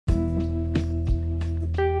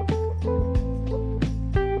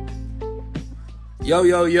Yo,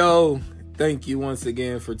 yo, yo. Thank you once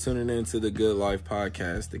again for tuning in to the Good Life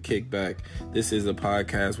Podcast, The Kickback. This is a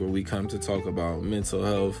podcast where we come to talk about mental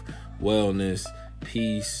health, wellness,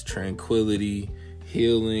 peace, tranquility,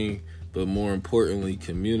 healing, but more importantly,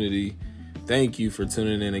 community. Thank you for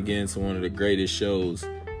tuning in again to one of the greatest shows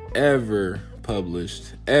ever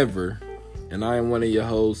published, ever. And I am one of your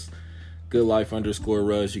hosts, Good Life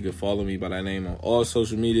 _Russ. You can follow me by that name on all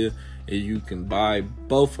social media. And you can buy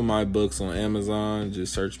both of my books on Amazon.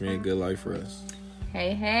 Just search me at Good Life Russ.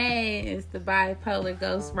 Hey, it's the bipolar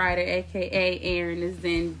ghostwriter, aka Aaron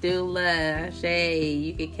Zendula. Shay,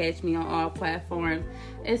 you can catch me on all platforms,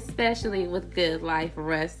 especially with Good Life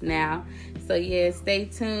Russ now. So yeah, stay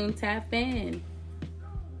tuned, tap in.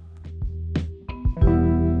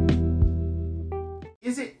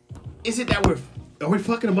 Is it that are we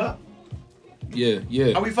fucking them up?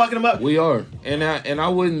 Yeah. Are we fucking them up? We are. And I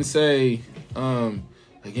wouldn't say again,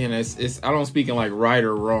 it's I don't speak in like right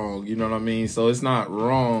or wrong, you know what I mean? So it's not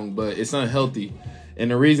wrong, but it's unhealthy. And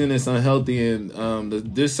the reason it's unhealthy and the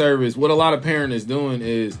disservice, what a lot of parents is doing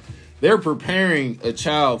is they're preparing a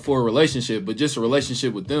child for a relationship, but just a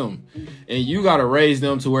relationship with them. And you got to raise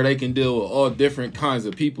them to where they can deal with all different kinds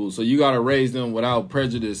of people. So you got to raise them without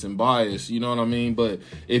prejudice and bias, you know what I mean? But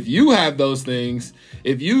if you have those things,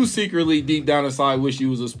 if you secretly deep down inside wish you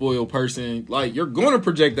was a spoiled person, like you're going to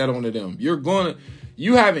project that onto them.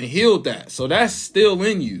 You haven't healed that. So that's still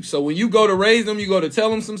in you. So when you go to raise them, you go to tell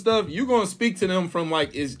them some stuff, you're going to speak to them from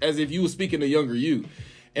like as if you were speaking to younger you.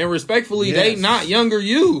 And respectfully, yes. They not younger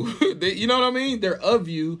you. You know what I mean? They're of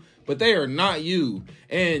you, but they are not you.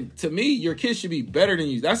 And to me, your kids should be better than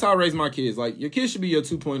you. That's how I raise my kids. Like, your kids should be your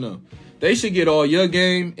 2.0. They should get all your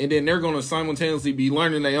game, and then they're going to simultaneously be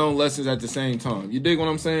learning their own lessons at the same time. You dig what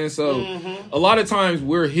I'm saying? So a lot of times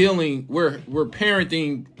we're healing, we're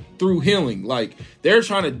parenting through healing. Like, they're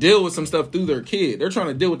trying to deal with some stuff through their kid. They're trying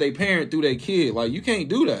to deal with their parent through their kid. Like, you can't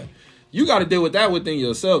do that. You got to deal with that within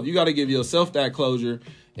yourself. You got to give yourself that closure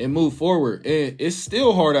and move forward. And it's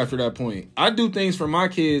still hard after that point. I do things for my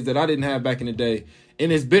kids that I didn't have back in the day.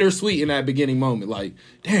 And it's bittersweet in that beginning moment. Like,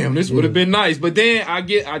 damn, this would have been nice. But then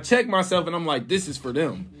I check myself and I'm like, this is for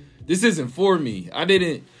them. This isn't for me. I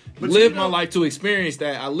didn't live my life to experience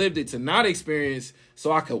that. I lived it to not experience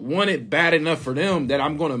so I could want it bad enough for them that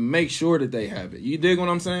I'm going to make sure that they have it. You dig what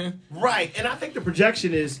I'm saying? Right. And I think the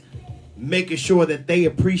projection is making sure that they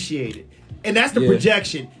appreciate it. And that's the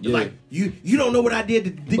projection. Yeah. Like, you don't know what I did to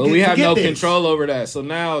get this. But we have no control over that. So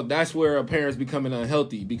now that's where a parent's becoming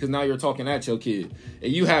unhealthy because now you're talking at your kid.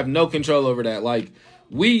 And you have no control over that. Like,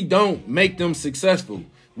 we don't make them successful.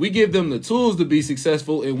 We give them the tools to be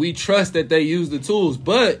successful, and we trust that they use the tools.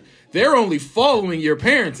 But they're only following your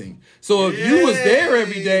parenting. So if you was there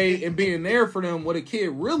every day and being there for them, what a kid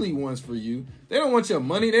really wants for you, they don't want your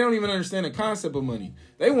money. They don't even understand the concept of money.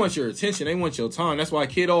 They want your attention. They want your time. That's why a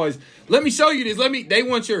kid always, let me show you this. They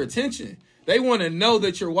want your attention. They want to know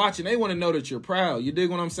that you're watching. They want to know that you're proud. You dig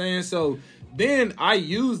what I'm saying? So then I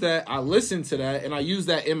use that. I listen to that, and I use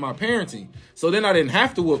that in my parenting. So then I didn't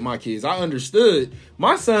have to whoop my kids. I understood.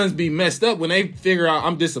 My sons be messed up when they figure out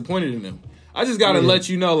I'm disappointed in them. I just got to let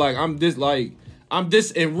you know, like, I'm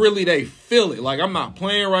this, and really they feel it. Like, I'm not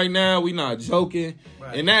playing right now. We not joking.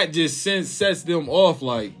 Right. And that just sets them off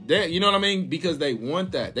like that. You know what I mean? Because they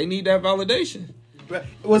want that. They need that validation. But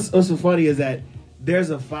what's so funny is that there's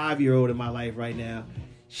a 5-year-old in my life right now.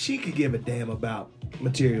 She could give a damn about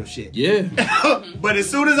material shit. Yeah. But as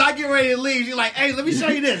soon as I get ready to leave, she's like, hey, let me show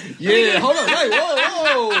you this. Hold on. Wait,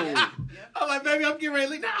 whoa. I'm like, baby, I'm getting ready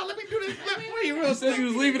to leave. No, let me do this. Wait, you said you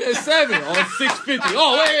was leaving at 7 on 6:50.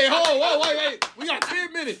 Oh, wait. We got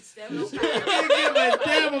 10 minutes. She give a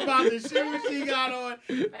damn about the shoes she got on.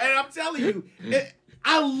 And I'm telling you,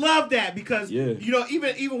 I love that because, you know,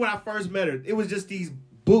 even when I first met her, it was just these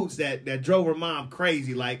boots that drove her mom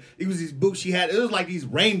crazy. Like, it was these boots she had. It was like these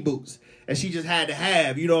rain boots that she just had to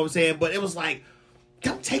have. You know what I'm saying? But it was like,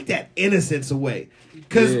 don't take that innocence away.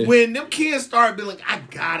 Because when them kids start being like, I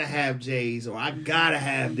gotta have J's or I gotta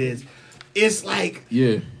have this, it's like,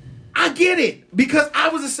 I get it. Because I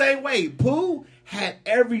was the same way. Pooh had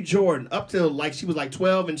every Jordan up till like she was like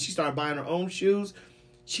 12 and she started buying her own shoes.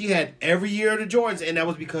 She had every year of the Jordans, and that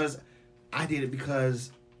was because I did it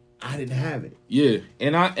because I didn't have it. Yeah,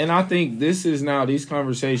 and I think this is now, these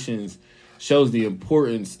conversations shows the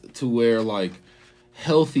importance to where like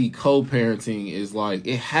healthy co-parenting is like,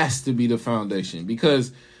 it has to be the foundation,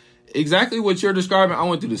 because exactly what you're describing, I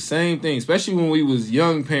went through the same thing, especially when we was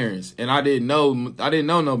young parents and I didn't know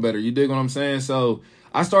no better. You dig what I'm saying? So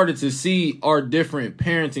I started to see our different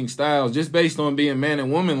parenting styles just based on being man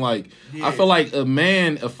and woman. Like, I feel like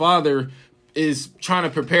a father is trying to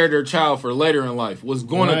prepare their child for later in life, what's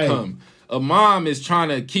going to come. A mom is trying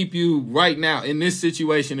to keep you right now in this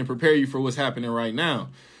situation and prepare you for what's happening right now.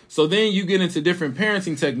 So then you get into different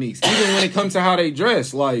parenting techniques, even when it comes to how they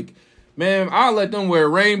dress. Like, man, I'll let them wear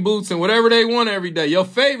rain boots and whatever they want every day. Your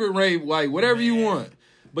favorite rain, like whatever you want.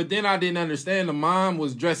 But then I didn't understand the mom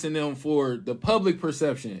was dressing them for the public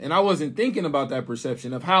perception. And I wasn't thinking about that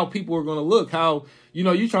perception of how people are going to look. How, you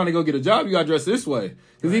know, you trying to go get a job, you got to dress this way.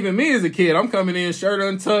 Because even me as a kid, I'm coming in shirt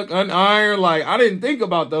untucked, unironed. Like, I didn't think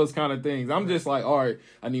about those kind of things. I'm just like, all right,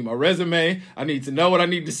 I need my resume. I need to know what I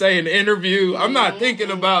need to say in the interview. I'm not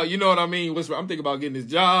thinking about, you know what I mean? I'm thinking about getting this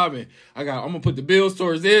job and I'm going to put the bills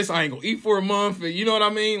towards this. I ain't going to eat for a month. And you know what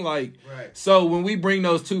I mean? Like, so when we bring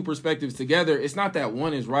those two perspectives together, it's not that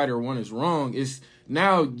one is right or one is wrong. It's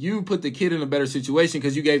now you put the kid in a better situation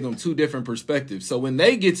because you gave them two different perspectives. So when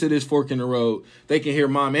they get to this fork in the road, they can hear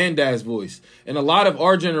mom and dad's voice. And a lot of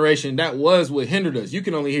our generation, that was what hindered us. You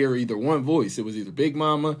can only hear either one voice. It was either big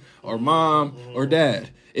mama or mom or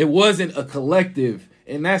dad. It wasn't a collective.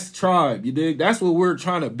 And that's tribe, you dig? That's what we're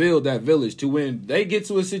trying to build, that village, to when they get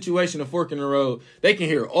to a situation, a fork in the road, they can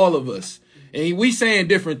hear all of us. And we saying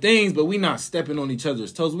different things, but we not stepping on each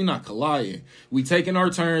other's toes. We not colliding. We taking our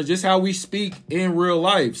turns, just how we speak in real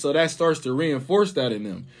life. So that starts to reinforce that in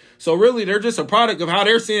them. So really, they're just a product of how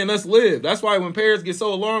they're seeing us live. That's why when parents get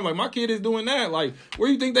so alarmed, like, my kid is doing that. Like, where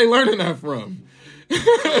do you think they learning that from?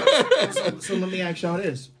 So let me ask y'all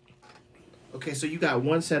this. Okay, so you got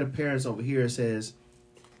one set of parents over here that says,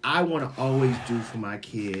 I want to always do for my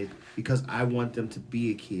kid because I want them to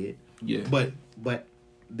be a kid. Yeah. But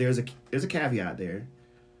there's a caveat there.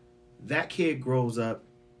 That kid grows up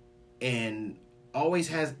and always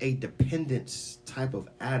has a dependence type of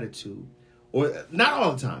attitude. Or not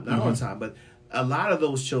all the time, but a lot of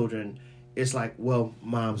those children, it's like, well,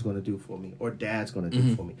 mom's going to do for me or dad's going to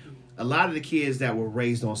do for me. A lot of the kids that were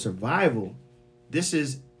raised on survival, this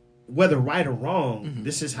is, whether right or wrong,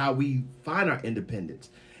 this is how we find our independence.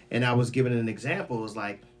 And I was given an example. It was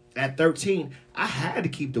like, at 13, I had to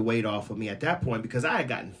keep the weight off of me at that point because I had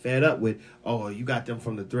gotten fed up with, oh, you got them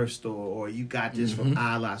from the thrift store, or you got this from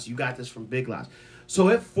iLots, you got this from Big Lots. So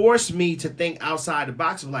it forced me to think outside the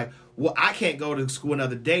box of like, well, I can't go to school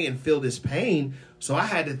another day and feel this pain. So I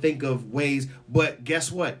had to think of ways. But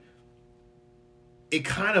guess what? It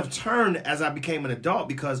kind of turned as I became an adult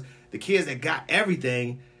because the kids that got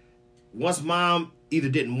everything, once mom either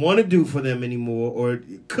didn't want to do for them anymore or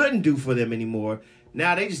couldn't do for them anymore,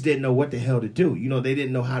 now they just didn't know what the hell to do. You know, they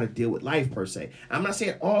didn't know how to deal with life per se. I'm not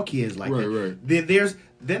saying all kids like that. Right.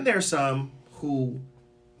 Then there's some who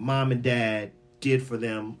mom and dad did for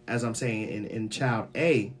them, as I'm saying in child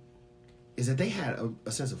A, is that they had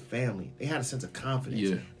a sense of family. They had a sense of confidence.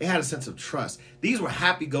 Yeah. They had a sense of trust. These were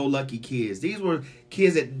happy-go-lucky kids. These were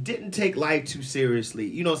kids that didn't take life too seriously,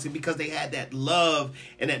 you know, because they had that love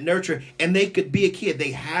and that nurture, and they could be a kid.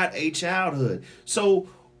 They had a childhood. So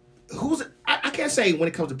I can't say when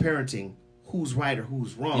it comes to parenting who's right or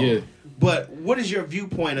who's wrong. Yeah. But what is your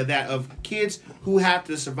viewpoint of that, of kids who have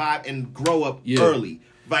to survive and grow up early,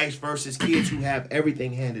 vice versus kids who have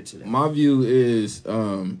everything handed to them? My view is,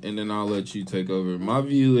 and then I'll let you take over. My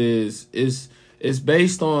view is it's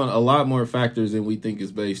based on a lot more factors than we think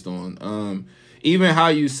it's based on. Even how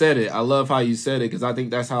you said it, I love how you said it because I think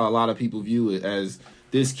that's how a lot of people view it, as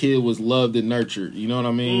this kid was loved and nurtured. You know what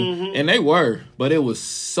I mean? And they were, but it was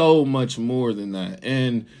so much more than that.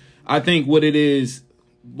 And I think what it is,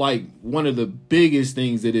 like one of the biggest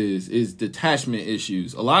things it is detachment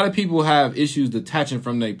issues. A lot of people have issues detaching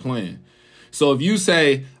from their plan. So if you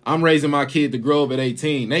say, I'm raising my kid to grow up at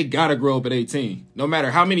 18, they got to grow up at 18. No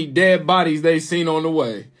matter how many dead bodies they've seen on the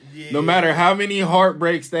way. Yeah. No matter how many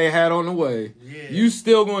heartbreaks they had on the way, you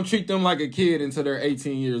still going to treat them like a kid until they're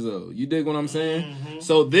 18 years old. You dig what I'm saying?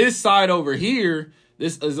 So this side over here,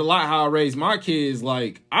 this is a lot how I raise my kids.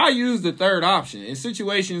 Like, I use the third option. In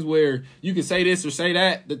situations where you can say this or say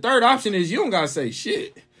that, the third option is you don't got to say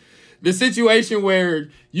shit. The situation where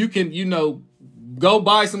you can, you know, go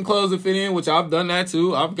buy some clothes to fit in, which I've done that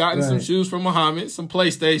too. I've gotten some shoes from Muhammad, some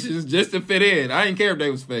PlayStations just to fit in. I didn't care if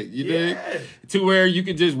they was fake. You dig? To where you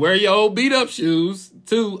could just wear your old beat up shoes.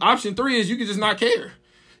 To option 3 is you could just not care.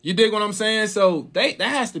 You dig what I'm saying? So that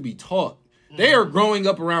has to be taught. They are growing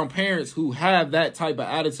up around parents who have that type of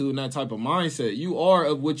attitude and that type of mindset. You are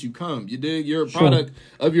of what you come. You dig? You're a product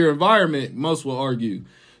of your environment, most will argue.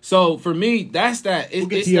 So for me, that's that. We'll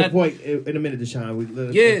get to your point in a minute,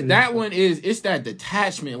 Deshaun. That one it's that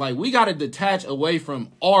detachment. Like, we got to detach away from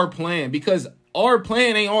our plan because our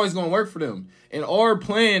plan ain't always going to work for them. And our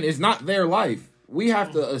plan is not their life. We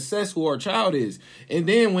have to assess who our child is. And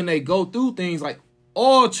then when they go through things like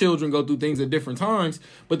All children go through things at different times,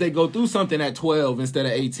 but they go through something at 12 instead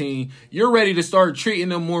of 18. You're ready to start treating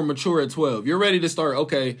them more mature at 12. You're ready to start,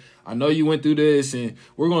 okay, I know you went through this, and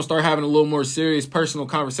we're going to start having a little more serious personal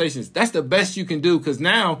conversations. That's the best you can do, because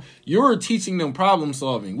now you're teaching them problem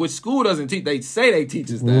solving, which school doesn't teach. They say they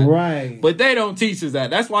teach us that. Right. But they don't teach us that.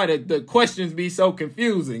 That's why the questions be so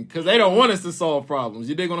confusing, because they don't want us to solve problems.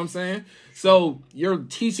 You dig what I'm saying? So you're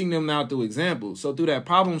teaching them now through examples. So through that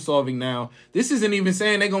problem solving now, this isn't even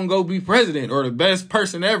saying they're going to go be president or the best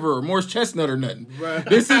person ever or Morris Chestnut or nothing. Right.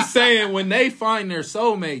 This is saying when they find their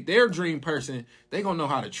soulmate, their dream person, they going to know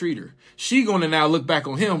how to treat her. She going to now look back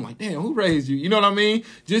on him like, damn, who raised you? You know what I mean?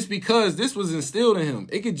 Just because this was instilled in him.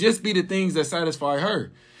 It could just be the things that satisfy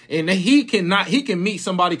her. And he can meet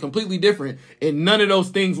somebody completely different, and none of those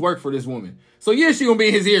things work for this woman. So yeah, she gonna be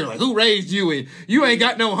in his ear like, who raised you? And you ain't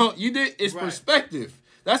got no hump. You did. It's right. Perspective.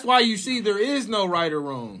 That's why you see there is no right or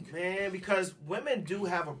wrong. Man, because women do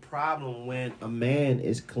have a problem when a man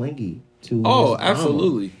is clingy to. Oh,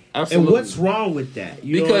 absolutely, absolutely. And what's wrong with that?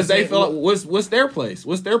 Because they feel like, what's their place?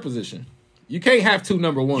 What's their position? You can't have two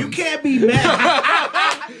number ones. You can't be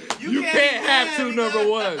mad. You can't have two number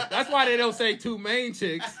ones. That's why they don't say two main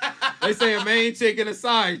chicks. They say a main chick and a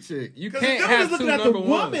side chick. You can't have two number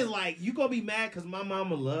ones. Woman, like, you gonna be mad because my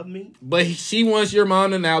mama love me? But she wants your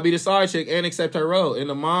mom to now be the side chick and accept her role, and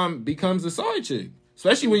the mom becomes the side chick.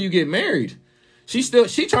 Especially when you get married. She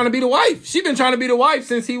trying to be the wife. She been trying to be the wife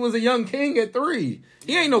since he was a young king at 3.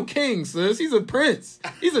 He ain't no king, sis. He's a prince.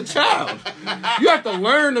 He's a child. You have to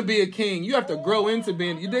learn to be a king. You have to grow into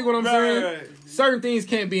being. You dig what I'm saying? Right. Certain things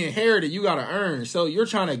can't be inherited. You got to earn. So you're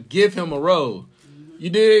trying to give him a role. You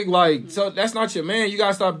dig? Like, so that's not your man.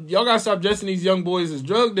 Y'all gotta stop dressing these young boys as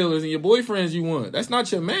drug dealers and your boyfriends you want. That's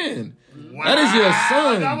not your man. Wow. That is your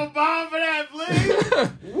son. I'm a bomb for that,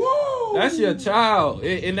 please. Woo! That's your child.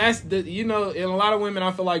 And that's and a lot of women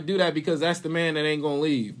I feel like do that because that's the man that ain't gonna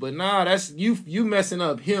leave. But nah, that's you messing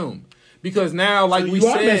up him. Because now, like we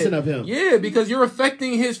said, messing up him. Yeah, because you're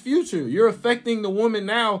affecting his future. You're affecting the woman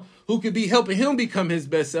now who could be helping him become his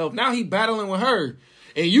best self. Now he battling with her.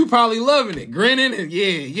 And you probably loving it, grinning, and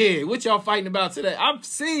yeah, what y'all fighting about today? I've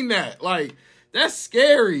seen that. Like, that's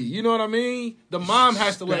scary. You know what I mean? The mom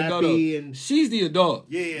has to let go, though. She's the adult.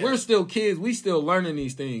 Yeah. We're still kids. We still learning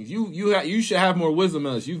these things. You should have more wisdom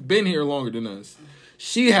than us. You've been here longer than us.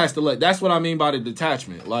 She has to let. That's what I mean by the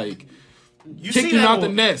detachment. Like, kick him out the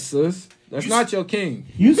nest, sis. That's not your king.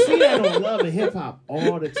 You see that on Love and Hip Hop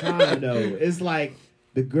all the time, though. It's like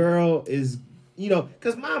the girl is...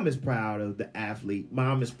 because mom is proud of the athlete.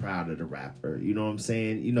 Mom is proud of the rapper. You know what I'm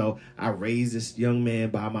saying? I raised this young man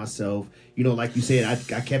by myself. Like you said,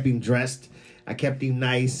 I kept him dressed. I kept him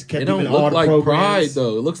nice. Kept him in all the programs. It don't look like pride,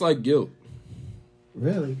 though. It looks like guilt.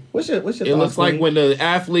 Really? What's your It looks like when the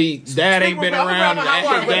athlete's dad ain't been around, and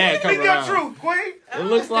his dad come around. Truth, Queen. It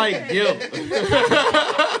looks like guilt.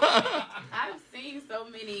 So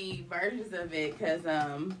many versions of it because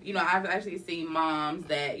I've actually seen moms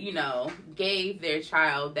that gave their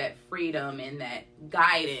child that freedom and that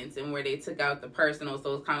guidance, and where they took out the personal.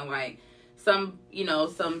 So it's kind of like some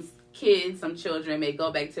kids, some children may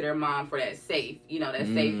go back to their mom for that safe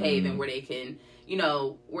haven where they can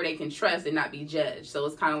trust and not be judged. So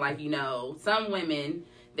it's kind of like some women,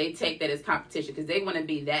 they take that as competition because they want to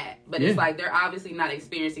be that, but it's like they're obviously not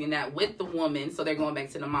experiencing that with the woman, so they're going back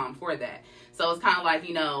to the mom for that. So it's kind of like,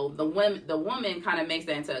 the woman kind of makes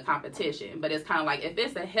that into a competition. But it's kind of like, if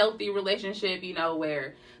it's a healthy relationship,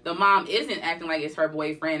 where the mom isn't acting like it's her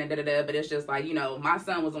boyfriend and but it's just like, my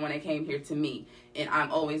son was the one that came here to me, and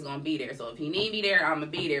I'm always going to be there. So if he need me there, I'm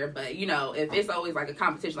going to be there. But, if it's always like a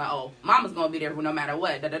competition, like, oh, mama's going to be there no matter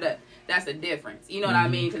what, that's the difference. You know what I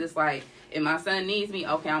mean? Because it's like, if my son needs me,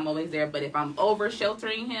 okay, I'm always there. But if I'm over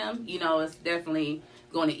sheltering him, it's definitely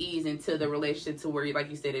going to ease into the relationship to where, like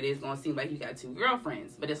you said, it is going to seem like you got 2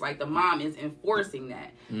 girlfriends. But it's like the mom is enforcing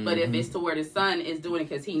that. But if it's to where the son is doing it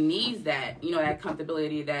because he needs that, that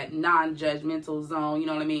comfortability, that non-judgmental zone, you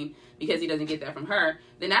know what I mean, because he doesn't get that from her,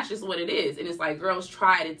 then that's just what it is. And it's like girls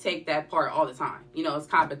try to take that part all the time. It's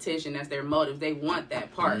competition. That's their motive. They want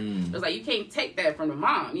that part. It's like you can't take that from the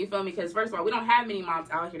mom. You feel me? Because first of all, we don't have many moms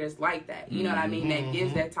out here that's like that. You know what I mean? That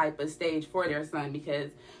gives that type of stage for their son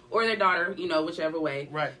or their daughter, whichever way.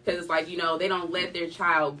 Right. Because it's like, they don't let their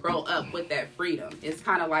child grow up with that freedom. It's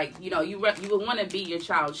kind of like, you would want to be your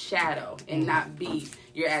child's shadow and not be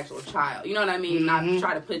your actual child. You know what I mean? Not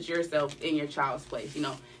try to put yourself in your child's place,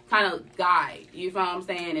 kind of guide. You feel what I'm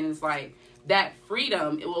saying? And it's like, that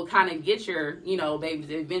freedom, it will kind of get your, babies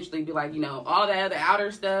to eventually be like, all that other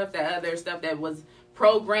outer stuff, that other stuff that was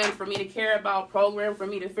programmed for me to care about, programmed for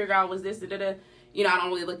me to figure out was this, you know, I don't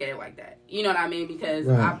really look at it like that. You know what I mean? Because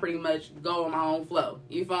I pretty much go on my own flow.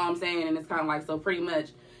 You feel what I'm saying? And it's kind of like, so pretty much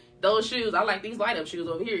those shoes, I like these light up shoes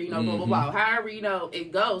over here, you know, blah, blah, blah. However, you know,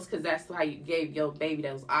 it goes, because that's how you gave your baby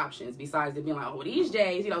those options. Besides it being like, oh, these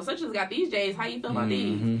J's, you know, such as got these J's, how you feel about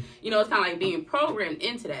these? You know, it's kind of like being programmed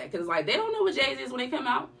into that. Because, like, they don't know what J's is when they come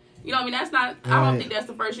out. You know what I mean? That's not, I don't think that's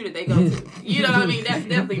the first shoe that they go to. You know what I mean? That's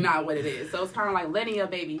definitely not what it is. So it's kind of like letting your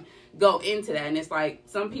baby go into that. And it's like,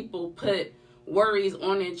 some people put worries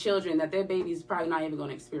on their children that their baby's probably not even going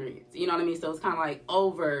to experience. You know what I mean? So it's kind of like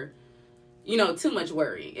over, you know, too much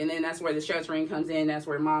worry. And then that's where the sheltering comes in. That's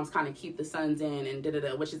where moms kind of keep the sons in and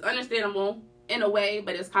da-da-da, which is understandable in a way,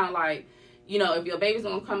 but it's kind of like, you know, if your baby's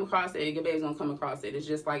going to come across it, your baby's going to come across it. It's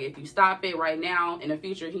just like, if you stop it right now, in the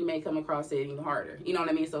future, he may come across it even harder. You know what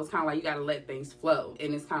I mean? So it's kind of like, you got to let things flow.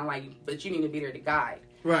 And it's kind of like, but you need to be there to guide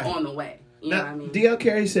on the way. You know what I mean? DL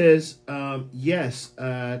Carey says, yes,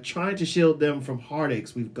 trying to shield them from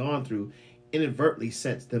heartaches we've gone through inadvertently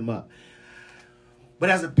sets them up. But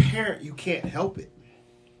as a parent, you can't help it.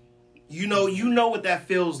 You know what that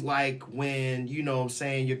feels like when, you know what I'm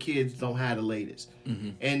saying, your kids don't have the latest.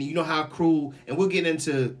 And you know how cruel, and we'll get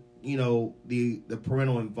into, you know, the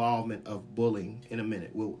parental involvement of bullying in a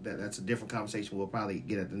minute. That's a different conversation we'll probably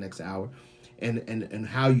get at the next hour. And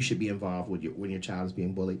how you should be involved with when your child is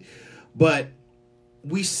being bullied. But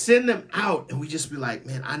we send them out and we just be like,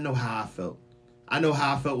 man, I know how I felt. I know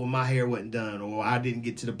how I felt when my hair wasn't done or I didn't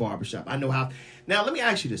get to the barbershop. I know how. Now, let me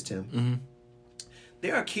ask you this, Tim.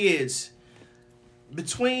 There are kids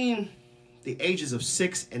between the ages of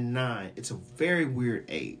 6 and 9. It's a very weird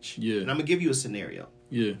age. Yeah. And I'm going to give you a scenario.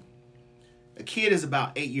 Yeah. A kid is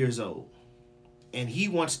about 8 years old and he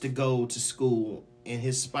wants to go to school in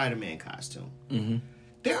his Spider-Man costume.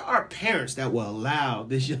 There are parents that will allow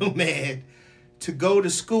this young man to go to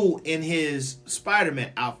school in his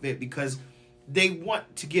Spider-Man outfit because they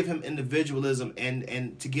want to give him individualism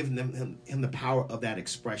and to give him the power of that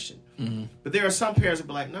expression. But there are some parents that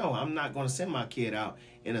be like, no, I'm not going to send my kid out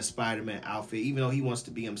in a Spider-Man outfit. Even though he wants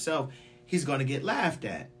to be himself, he's going to get laughed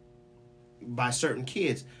at by certain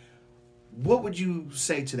kids. What would you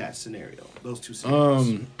say to that scenario, those two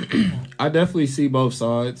scenarios? I definitely see both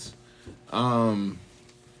sides.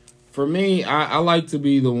 For me, I like to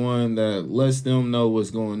be the one that lets them know what's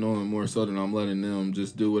going on more so than I'm letting them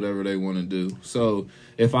just do whatever they want to do. So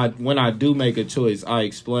when I do make a choice, I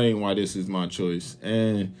explain why this is my choice.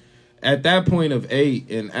 And at that point of 8,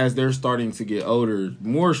 and as they're starting to get older,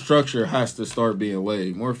 more structure has to start being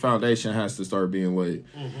laid. More foundation has to start being laid.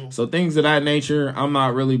 So things of that nature, I'm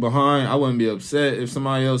not really behind. I wouldn't be upset if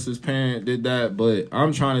somebody else's parent did that, but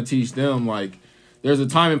I'm trying to teach them, like, there's a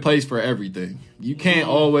time and place for everything. You can't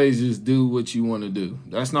always just do what you want to do.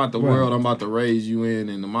 That's not the world I'm about to raise you in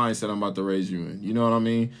and the mindset I'm about to raise you in. You know what I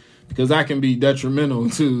mean? Because that can be detrimental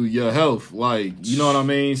to your health. Like, you know what I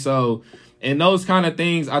mean? So, and those kind of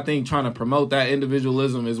things, I think trying to promote that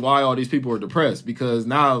individualism is why all these people are depressed. Because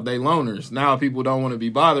now they loners. Now people don't want to be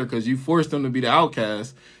bothered because you forced them to be the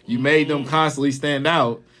outcast. You made them constantly stand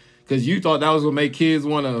out. Because you thought that was going to make kids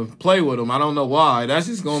want to play with them. I don't know why. That's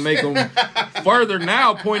just going to make them further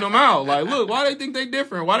now point them out. Like, look, why they think they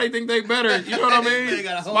different? Why they think they better? You know what I mean?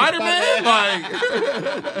 Spider-Man?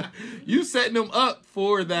 Like, you setting them up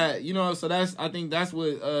for that. You know, so I think that's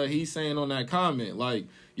what he's saying on that comment. Like,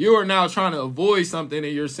 you are now trying to avoid something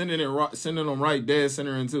and you're sending them right dead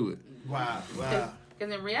center into it. Wow.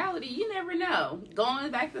 Because in reality, you never know. Going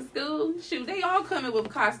back to school, shoot, they all coming with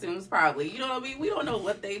costumes probably. You know what I mean? We don't know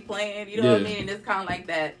what they planned. You know what I mean? And it's kind of like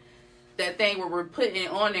that thing where we're putting it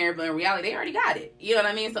on there, but in reality, they already got it. You know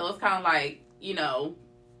what I mean? So it's kind of like, you know,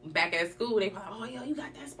 back at school, they probably, oh, yo, you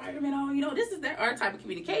got that Spider-Man on. You know, this is our type of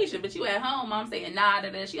communication. But you at home, mom saying, nah, she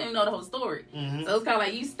don't even know the whole story. So it's kind of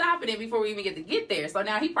like you stopping it before we even get there. So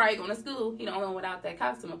now he probably going to school, he don't know without that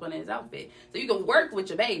costume up on his outfit. So you can work with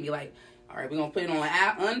your baby, like, all right, we're going to put it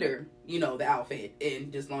on under, you know, the outfit.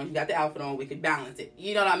 And just as long as you got the outfit on, we could balance it.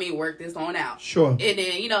 You know what I mean? Work this on out. Sure. And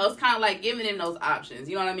then, you know, it's kind of like giving them those options.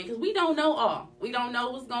 You know what I mean? Because we don't know all. We don't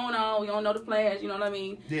know what's going on. We don't know the plans. You know what I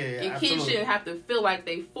mean? Yeah, and kids shouldn't have to feel like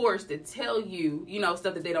they forced to tell you, you know,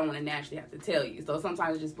 stuff that they don't want to naturally have to tell you. So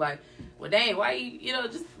sometimes it's just like, well, dang, why you know,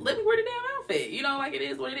 just let me wear the damn outfit. You know, like it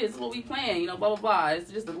is what it is. It's what we plan. You know, blah, blah, blah. It's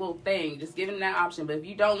just a little thing. Just giving them that option. But if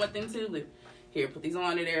you don't want them to, here, put these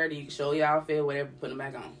on there. Then you can show your outfit, whatever. Put them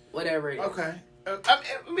back on, whatever it is. Okay.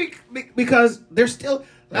 Because they're still,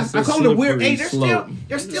 I call it a weird age.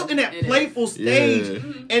 They're still in that playful stage,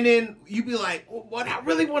 and then you be like, well, "What I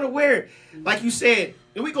really want to wear?" Like you said,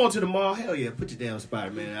 and we going to the mall. Hell yeah, put your damn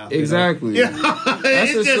Spider-Man outfit. Exactly.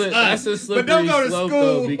 That's a slippery slope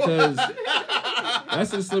though, because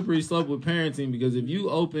that's a slippery slope with parenting, because if you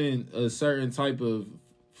open a certain type of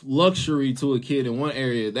luxury to a kid in one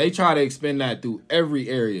area, they try to expend that through every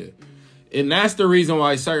area. And that's the reason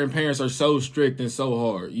why certain parents are so strict and so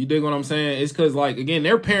hard. You dig what I'm saying? It's because, like, again,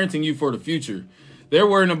 they're parenting you for the future. They're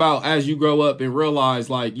worrying about as you grow up and realize,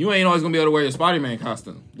 like, you ain't always going to be able to wear a Spider-Man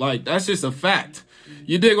costume. Like, that's just a fact.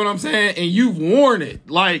 You dig what I'm saying? And you've worn it.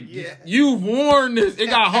 Like, you've worn this. It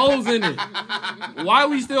got holes in it. Why are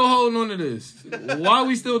we still holding on to this? Why are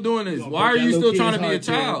we still doing this? Why are you still trying to be a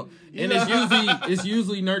child? And it's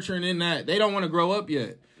usually nurturing in that they don't want to grow up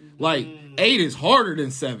yet. Like, 8 is harder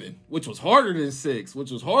than 7, which was harder than 6,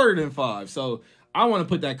 which was harder than 5. So I want to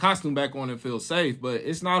put that costume back on and feel safe, but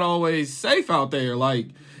it's not always safe out there. Like,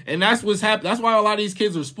 and that's what's happening. That's why a lot of these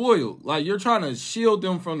kids are spoiled. Like, you're trying to shield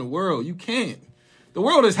them from the world. You can't. The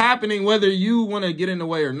world is happening whether you want to get in the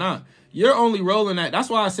way or not. You're only rolling that. That's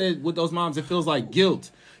why I said with those moms, it feels like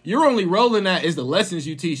guilt. You're only rolling that is the lessons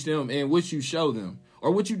you teach them and what you show them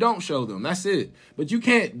or what you don't show them. That's it. But you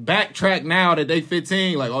can't backtrack now that they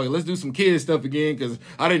 15. Like, oh, let's do some kid stuff again because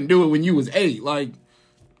I didn't do it when you was 8. Like,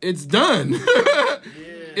 it's done.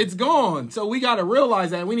 It's gone. So we got to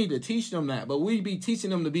realize that. We need to teach them that. But we be teaching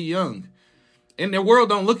them to be young. And the world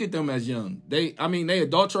don't look at them as young. They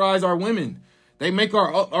adulterize our women. They make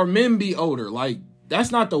our men be older. Like, that's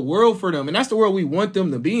not the world for them. And that's the world we want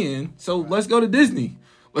them to be in. So let's go to Disney.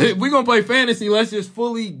 If we're going to play fantasy, let's just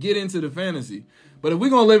fully get into the fantasy. But if we're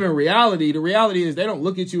going to live in reality, the reality is they don't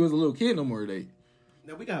look at you as a little kid no more.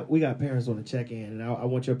 Now, we got parents on the check-in, and I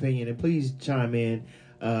want your opinion. And please chime in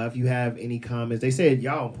if you have any comments. They said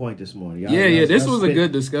y'all on point this morning. This was a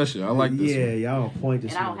good discussion. I like this one. Y'all on point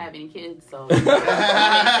this morning. And I don't have any kids, so.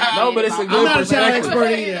 No, but it's a good I'm not a child perspective. expert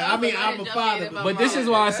either. I mean, I'm a father. But this is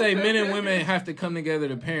why I say men and women have to come together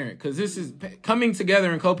to parent. Because this is coming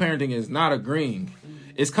together and co-parenting is not agreeing.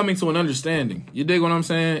 It's coming to an understanding. You dig what I'm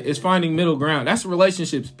saying? It's finding middle ground. That's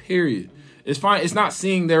relationships, period. It's fine. It's not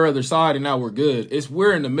seeing their other side and now we're good. It's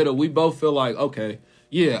we're in the middle. We both feel like, okay,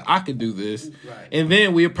 yeah, I could do this. Right. And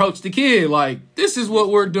then we approach the kid like, this is what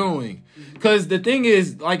we're doing. Because the thing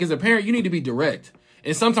is, like, as a parent, you need to be direct.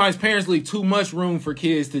 And sometimes parents leave too much room for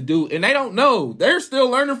kids to do. And they don't know. They're still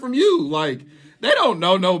learning from you. Like, they don't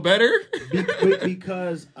know no better.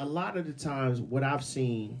 Because a lot of the times what I've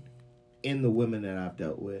seen in the women that I've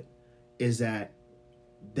dealt with is that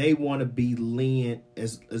they want to be lenient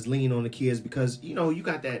as lenient on the kids because, you know, you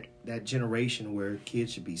got that generation where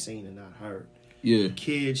kids should be seen and not heard. Yeah.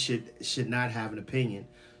 Kids should not have an opinion.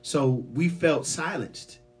 So we felt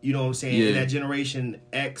silenced, you know what I'm saying? In that generation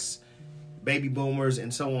X, baby boomers,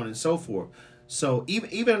 and so on and so forth. So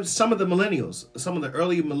even some of the millennials, some of the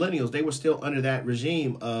early millennials, they were still under that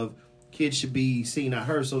regime of kids should be seen, not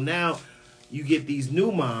heard. So now you get these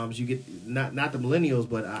new moms, you get not the millennials,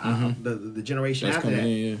 but the generation that's after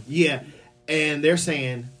that. Yeah. And they're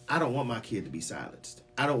saying, I don't want my kid to be silenced.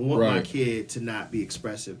 I don't want my kid to not be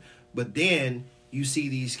expressive. But then you see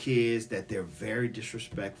these kids that they're very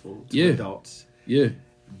disrespectful to adults. Yeah.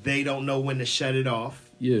 They don't know when to shut it off.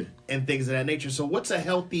 Yeah. And things of that nature. So what's a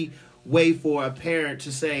healthy way for a parent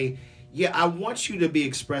to say, yeah, I want you to be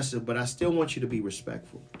expressive, but I still want you to be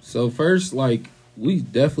respectful? So first, like, we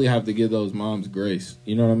definitely have to give those moms grace.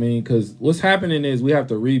 You know what I mean? Because what's happening is we have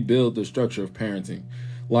to rebuild the structure of parenting.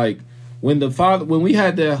 Like, when we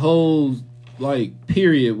had that whole, like,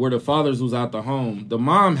 period where the fathers was out the home, the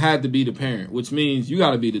mom had to be the parent, which means you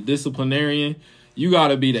got to be the disciplinarian, you got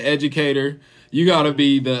to be the educator, you got to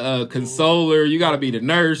be the consoler, you got to be the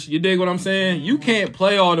nurse. You dig what I'm saying? You can't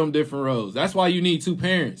play all them different roles. That's why you need two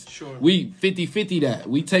parents. Sure. We 50-50 that.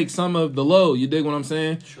 We take some of the load. You dig what I'm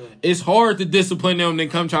saying? Sure. It's hard to discipline them then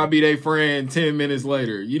come try to be their friend 10 minutes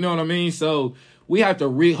later. You know what I mean? So we have to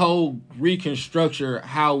reconstruct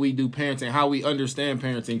how we do parenting, how we understand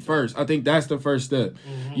parenting first. I think that's the first step.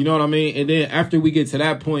 Mm-hmm. You know what I mean? And then after we get to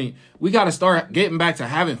that point, we got to start getting back to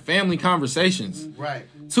having family conversations. Right.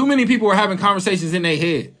 Too many people are having conversations in their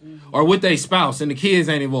head or with their spouse and the kids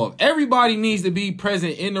ain't involved. Everybody needs to be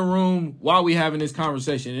present in the room while we having this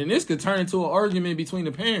conversation. And this could turn into an argument between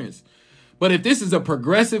the parents. But if this is a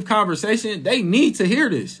progressive conversation, they need to hear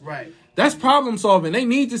this. Right. That's problem solving. They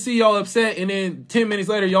need to see y'all upset, and then 10 minutes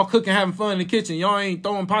later, y'all cooking, having fun in the kitchen. Y'all ain't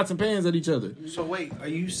throwing pots and pans at each other. So wait, are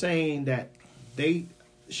you saying that they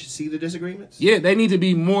should see the disagreements? Yeah, they need to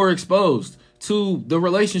be more exposed to the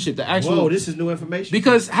relationship, the actual. Whoa, this is new information.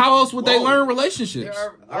 Because how else would they learn relationships?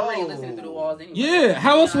 They're already listening through the walls anyway. Yeah,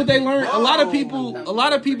 how else would they learn? A lot of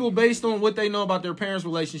people, based on what they know about their parents'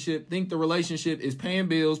 relationship, think the relationship is paying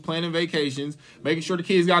bills, planning vacations, making sure the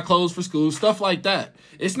kids got clothes for school, stuff like that.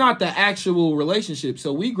 It's not the actual relationship.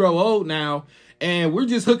 So we grow old now, and we're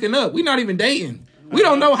just hooking up. We're not even dating. We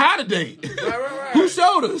don't know how to date. Right. Who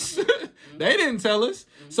showed us? They didn't tell us.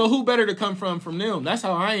 So who better to come from them? That's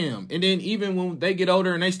how I am. And then even when they get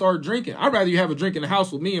older and they start drinking, I'd rather you have a drink in the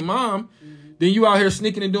house with me and mom than you out here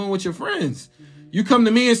sneaking and doing with your friends. You come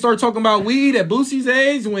to me and start talking about weed at Boosie's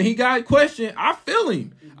age, and when he got questioned, I feel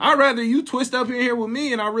him. I'd rather you twist up in here with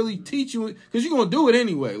me and I really teach you, because you're going to do it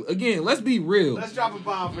anyway. Again, let's be real. Let's drop a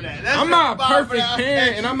bomb for that. I'm not a perfect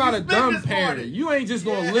parent, and I'm not a dumb parent. You ain't just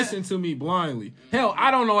going to listen to me blindly. Hell, I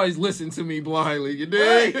don't always listen to me blindly. You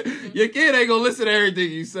dig? Right. Your kid ain't going to listen to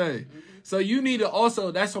everything you say. So you need to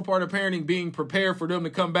also, that's a part of parenting, being prepared for them to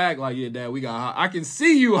come back like, yeah, Dad, we got high. I can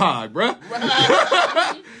see you high, bruh.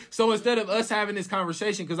 Right. So instead of us having this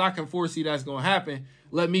conversation, because I can foresee that's going to happen,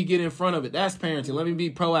 let me get in front of it. That's parenting. Let me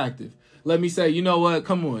be proactive. Let me say, you know what?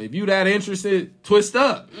 Come on. If you that interested, twist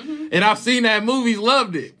up. And I've seen that movies,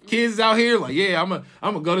 loved it. Kids out here like, yeah, I'm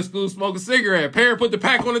gonna go to school, smoke a cigarette. Parent put the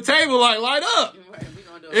pack on the table, like, light up. Right.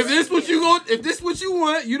 If this what you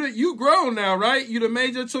want, you grown now, right? You done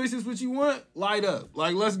made your choices what you want, light up.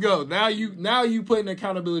 Like, let's go. Now you putting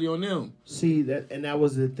accountability on them. See that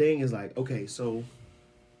was the thing, is like, okay, so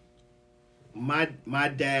my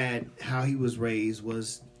dad, how he was raised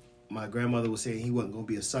was, my grandmother was saying he wasn't going to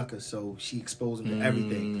be a sucker, so she exposed him to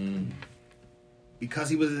everything. Because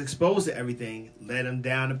he was exposed to everything, led him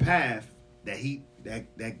down the path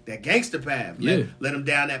that gangster path. Led him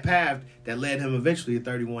down that path that led him eventually to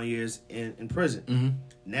 31 years in prison.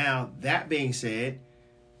 Now, that being said,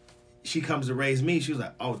 she comes to raise me. She was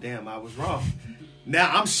like, oh, damn, I was wrong.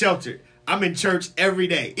 Now I'm sheltered. I'm in church every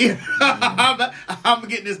day. I'm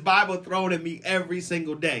getting this Bible thrown at me every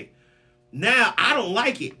single day. Now, I don't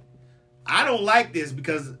like it. I don't like this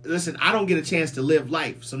because, listen, I don't get a chance to live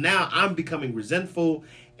life. So now I'm becoming resentful,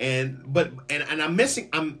 and I'm missing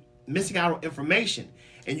out on information.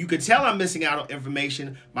 And you could tell I'm missing out on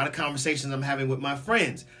information by the conversations I'm having with my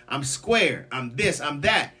friends. I'm square. I'm this. I'm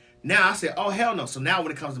that. Now I say, oh, hell no. So now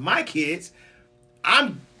when it comes to my kids,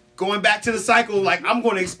 I'm going back to the cycle, like I'm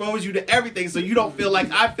going to expose you to everything so you don't feel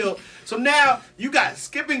like I feel. So now you got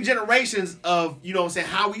skipping generations of, you know what I'm saying,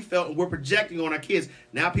 how we felt, and we're projecting on our kids.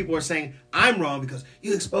 Now people are saying I'm wrong because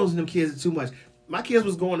you're exposing them kids too much. My kids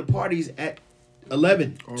was going to parties at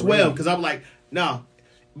 11, 12, because I'm like, no.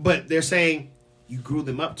 But they're saying you grew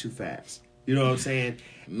them up too fast. You know what I'm saying?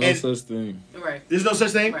 No such thing. Right. There's no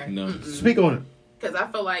such thing? Right. No. Speak on it. Because I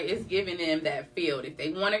feel like it's giving them that field. If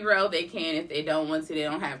they want to grow, they can. If they don't want to, they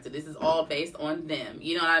don't have to. This is all based on them.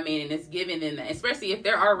 You know what I mean? And it's giving them that. Especially if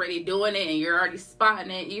they're already doing it and you're already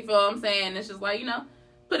spotting it. You feel what I'm saying? It's just like, you know,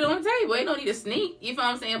 put it on the table. Ain't no need to sneak. You feel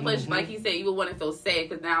what I'm saying? Plus, like he said, you would want to feel safe.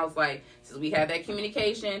 Because now it's like, since we have that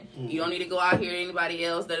communication, you don't need to go out here to anybody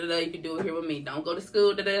else. You can do it here with me. Don't go to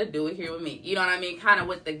school. Do it here with me. You know what I mean? Kind of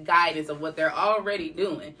with the guidance of what they're already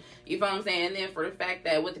doing. You feel what I'm saying? And then for the fact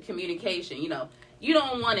that with the communication, you know, you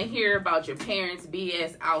don't want to hear about your parents'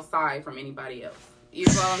 BS outside from anybody else. You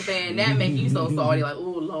know what I'm saying? That make you so salty, like,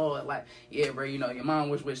 oh Lord, like, yeah, bro, you know, your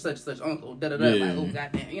mom was with such and such uncle, like, oh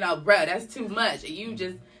goddamn, you know, bro, that's too much.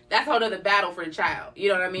 And that's a whole other battle for the child. You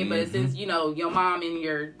know what I mean? But since, you know, your mom and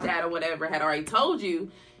your dad or whatever had already told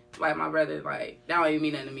you, like my brother, like, that don't even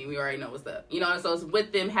mean nothing to me. We already know what's up. You know, so it's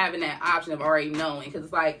with them having that option of already knowing, because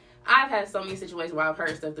it's like, I've had so many situations where I've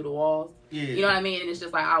heard stuff through the walls. Yeah. You know what I mean? And it's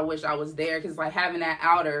just like, I wish I was there, because like having that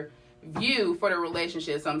outer view for the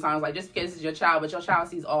relationship sometimes, like just because it's your child, but your child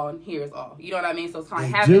sees all and hears all. You know what I mean? So it's kind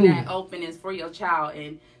of having that openness for your child,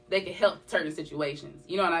 and they can help certain situations.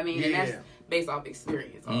 You know what I mean? Yeah. And that's based off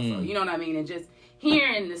experience also. You know what I mean? And just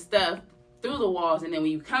hearing the stuff through the walls, and then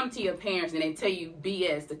when you come to your parents and they tell you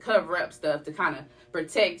BS to cover up stuff to kind of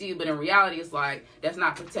protect you, but in reality it's like that's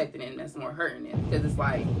not protecting it, and that's more hurting it, because it's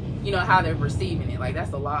like, you know, how they're perceiving it, like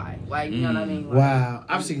that's a lie, like, you know what I mean? Like, wow,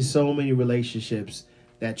 I've seen so many relationships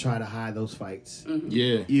that try to hide those fights.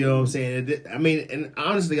 Yeah, you know what I'm saying? I mean, and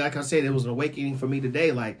honestly, like I said, it was an awakening for me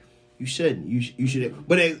today. Like, you shouldn't, you should,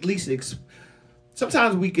 but at least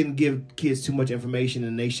sometimes we can give kids too much information,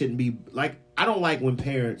 and they shouldn't be like. I don't like when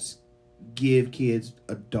parents give kids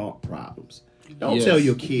adult problems. Don't tell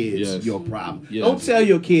your kids your problem. Don't tell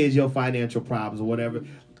your kids your financial problems or whatever.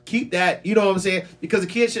 Keep that, you know what I'm saying? Because the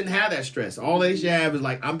kids shouldn't have that stress. All they should have is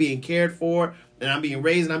like, I'm being cared for, and I'm being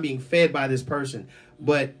raised, and I'm being fed by this person.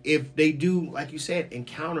 But if they do, like you said,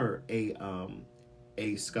 encounter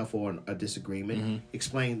a scuffle or a disagreement,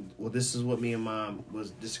 explain, well, this is what me and mom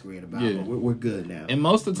was disagreeing about. But we're good now. And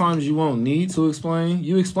most of the times you won't need to explain.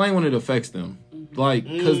 You explain when it affects them. Like,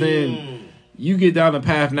 because then you get down the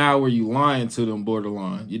path now where you lying to them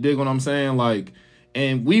borderline. You dig what I'm saying? Like,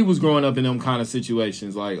 And we was growing up in them kind of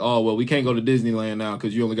situations, like, oh, well, we can't go to Disneyland now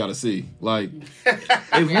because you only got to see. Like,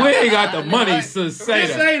 if we ain't got the money to say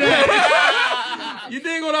that. You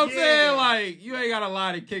dig what I'm saying? Like, you ain't got to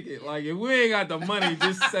lie to kick it. Like, if we ain't got the money,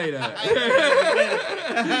 just say that.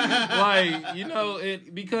 Like, you know,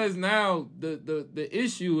 because now the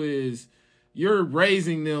issue is you're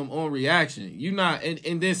raising them on reaction. You not,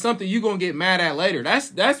 and then something you're going to get mad at later.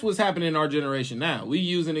 That's what's happening in our generation now. We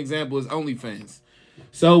use an example as OnlyFans.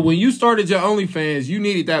 So when you started your OnlyFans, you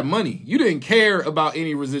needed that money. You didn't care about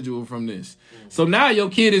any residual from this. So now your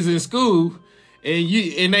kid is in school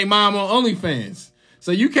and they mom on OnlyFans.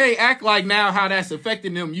 So you can't act like now how that's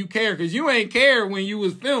affecting them. You care because you ain't care when you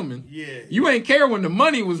was filming. Yeah. You ain't care when the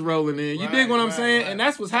money was rolling in. You dig what I'm saying? Right. And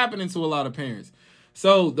that's what's happening to a lot of parents.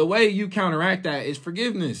 So the way you counteract that is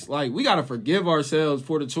forgiveness. Like, we got to forgive ourselves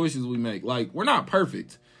for the choices we make. Like, we're not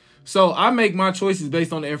perfect. So I make my choices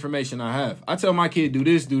based on the information I have. I tell my kid, do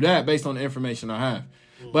this, do that, based on the information I have.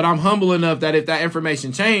 But I'm humble enough that if that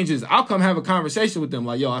information changes, I'll come have a conversation with them.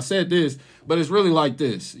 Like, yo, I said this, but it's really like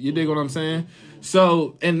this. You dig what I'm saying?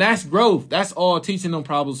 So, and that's growth. That's all teaching them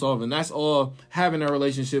problem solving. That's all having a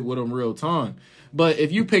relationship with them real time. But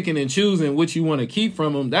if you picking and choosing what you want to keep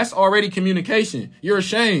from them, that's already communication. You're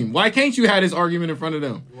ashamed. Why can't you have this argument in front of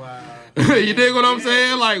them? Wow. You dig what I'm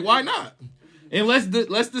saying? Like, why not? And let's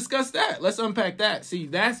discuss that. Let's unpack that. See,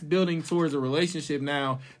 that's building towards a relationship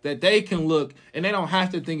now that they can look, and they don't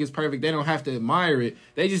have to think it's perfect. They don't have to admire it.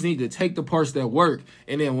 They just need to take the parts that work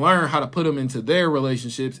and then learn how to put them into their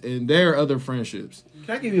relationships and their other friendships.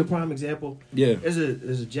 Can I give you a prime example? Yeah. There's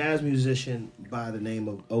a jazz musician by the name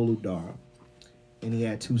of Olu Dara, and he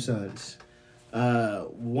had two sons.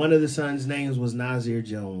 One of the sons' names was Nasir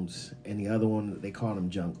Jones, and the other one, they called him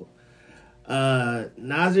Jungle.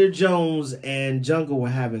 Nasir Jones and Jungle were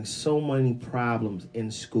having so many problems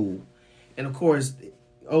in school. And of course,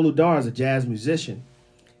 Olu Dara is a jazz musician.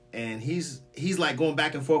 And he's like going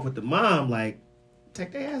back and forth with the mom, like,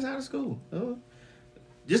 take their ass out of school.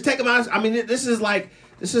 Just take them out. I mean, this is like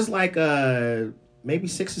maybe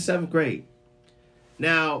 6th or 7th grade.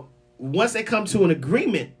 Now, once they come to an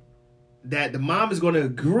agreement that the mom is going to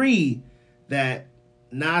agree that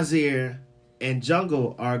Nasir and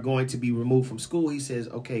Jungle are going to be removed from school, he says,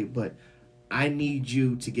 okay, but I need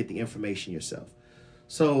you to get the information yourself.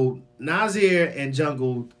 So Nasir and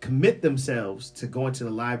Jungle commit themselves to going to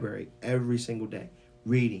the library every single day,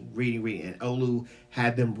 reading. And Olu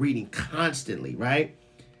had them reading constantly, right?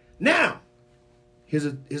 Now, here's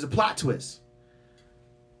a plot twist.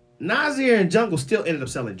 Nasir and Jungle still ended up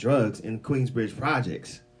selling drugs in Queensbridge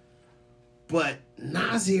projects. But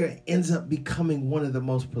Nasir ends up becoming one of the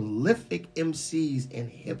most prolific MCs in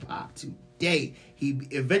hip-hop today. He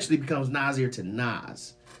eventually becomes Nasir to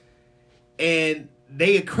Nas. And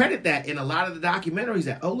they accredit that in a lot of the documentaries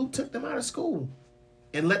that Olu took them out of school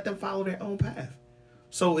and let them follow their own path.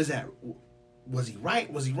 So was he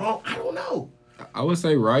right? Was he wrong? I don't know. I would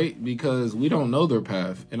say right, because we don't know their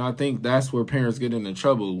path. And I think that's where parents get into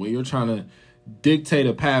trouble. When you're trying to dictate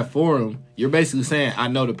a path for them, you're basically saying, I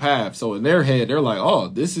know the path. So in their head, they're like, oh,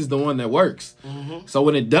 this is the one that works. Mm-hmm. So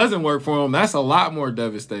when it doesn't work for them, that's a lot more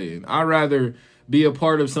devastating. I'd rather be a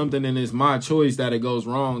part of something and it's my choice that it goes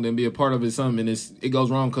wrong than be a part of it something and it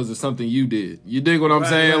goes wrong because of something you did. You dig what I'm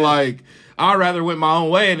saying? Right. Like, I'd rather went my own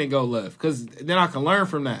way and then go left, because then I can learn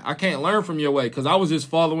from that. I can't learn from your way because I was just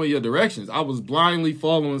following your directions. I was blindly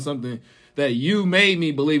following something that you made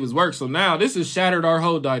me believe was work. So now this has shattered our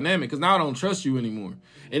whole dynamic, because now I don't trust you anymore.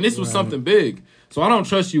 And this was something big. So I don't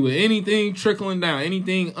trust you with anything trickling down,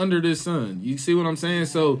 anything under this sun. You see what I'm saying?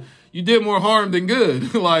 So you did more harm than good.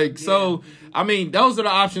 So, I mean, those are the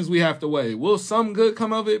options we have to weigh. Will some good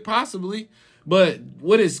come of it? Possibly. But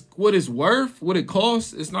what it's worth, what it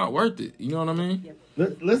costs, it's not worth it. You know what I mean?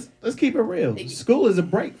 Yep. Let's keep it real. School is a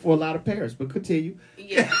break for a lot for parents, but continue.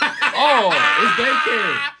 Yeah. Oh, it's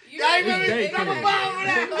daycare. They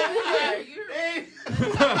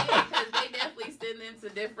definitely send them to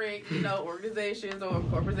different, organizations or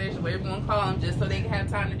corporations, whatever you want to call them, just so they can have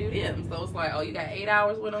time to do them. So it's like, oh, you got 8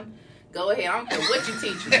 hours with them? Go ahead. I don't care what you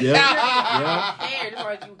teach me. I don't care as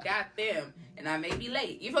far as you got them. And I may be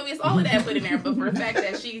late. You feel me? It's all of that put in there. But for the fact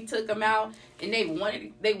that she took them out and they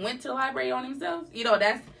went to the library on themselves,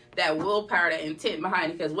 that's that willpower, that intent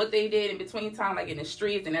behind it. Because what they did in between time, like in the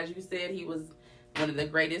streets, and as you said, he was one of the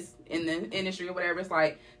greatest in the industry or whatever. It's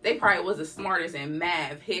like they probably was the smartest in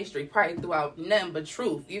math, history, probably throughout nothing but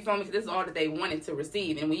truth. You feel me? Because this is all that they wanted to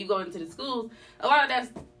receive. And when you go into the schools, a lot of that's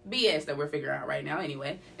BS that we're figuring out right now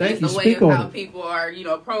anyway. It's the way of how people are,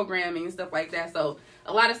 programming and stuff like that. So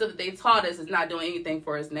a lot of stuff that they taught us is not doing anything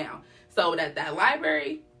for us now. So that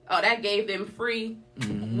library, that gave them free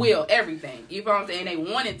will, everything. You know what I'm saying? They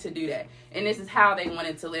wanted to do that. And this is how they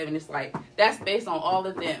wanted to live. And it's like, that's based on all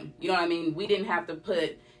of them. You know what I mean? We didn't have to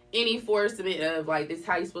put any forcement of, like, this is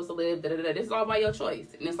how you're supposed to live, da-da-da. This is all by your choice.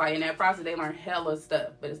 And it's like, in that process, they learn hella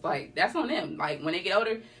stuff. But it's like, that's on them. Like, when they get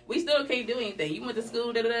older, we still can't do anything. You went to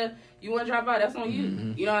school, da-da-da. You want to drop out, that's on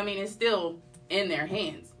you. You know what I mean? It's still in their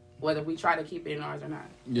hands, whether we try to keep it in ours or not.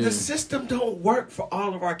 Yeah. The system don't work for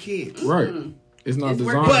all of our kids. Right. It's not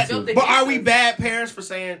designed to. But are we bad parents for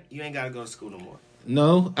saying, you ain't got to go to school no more?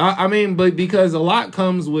 No, I mean, but because a lot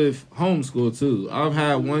comes with homeschool too. I've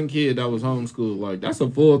had one kid that was homeschooled. Like, that's a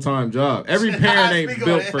full-time job. Every parent ain't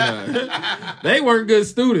built for that. They weren't good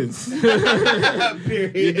students. You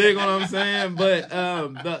dig what I'm saying? But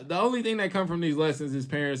the only thing that come from these lessons is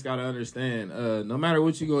parents got to understand, no matter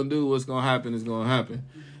what you're going to do, what's going to happen is going to happen.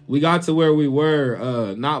 We got to where we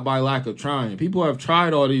were, not by lack of trying. People have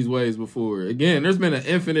tried all these ways before. Again, there's been an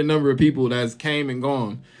infinite number of people that's came and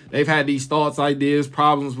gone. They've had these thoughts, ideas,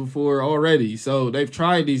 problems before already. So they've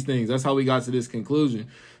tried these things. That's how we got to this conclusion.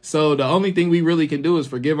 So the only thing we really can do is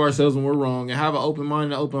forgive ourselves when we're wrong and have an open mind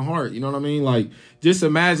and an open heart. You know what I mean? Like, just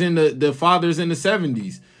imagine the fathers in the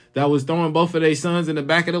 70s that was throwing both of their sons in the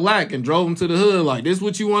back of the lack and drove them to the hood. Like, this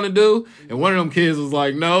what you want to do? And one of them kids was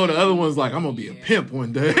like, no. The other one's like, I'm going to be a pimp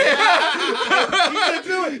one day. You get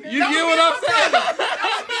what I'm saying? That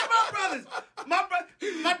was me and my brothers.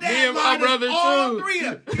 My dad lied us all three.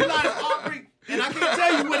 He lied us all three. And I can't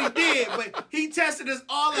tell you what he did, but he tested us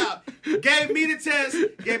all out. Gave me the test,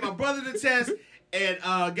 gave my brother the test,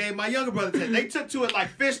 and gave my younger brother the test. They took to it like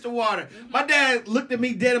fish to water. My dad looked at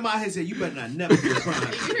me dead in my head and said, you better not never do a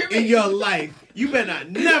crime in your life. You better not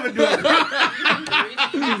never do a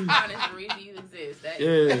crime.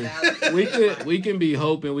 Yeah, we can be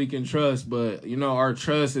hoping, we can trust, but you know, our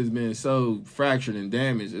trust has been so fractured and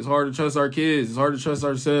damaged. It's hard to trust our kids. It's hard to trust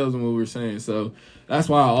ourselves in what we're saying. So that's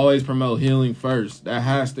why I always promote healing first. That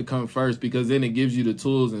has to come first, because then it gives you the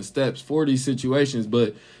tools and steps for these situations.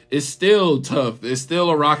 But it's still tough. It's still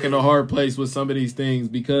a rock and a hard place with some of these things,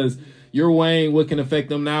 because you're weighing what can affect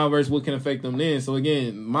them now versus what can affect them then. So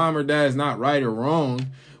again, mom or dad's not right or wrong.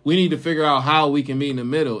 We need to figure out how we can meet in the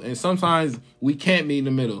middle. And sometimes we can't meet in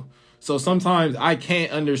the middle. So sometimes I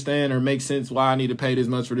can't understand or make sense why I need to pay this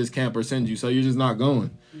much for this camp or send you. So you're just not going.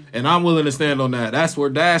 And I'm willing to stand on that. That's where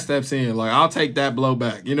dad steps in. Like, I'll take that blow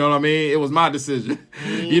back. You know what I mean? It was my decision.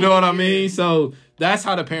 You know what I mean? So that's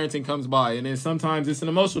how the parenting comes by. And then sometimes it's an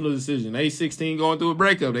emotional decision. Age 16 going through a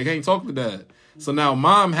breakup. They can't talk to dad. So now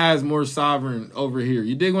mom has more sovereign over here.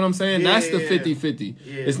 You dig what I'm saying? That's the 50-50.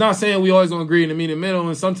 Yeah. It's not saying we always going to agree to meet in the middle,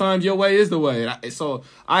 and sometimes your way is the way. So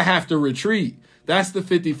I have to retreat. That's the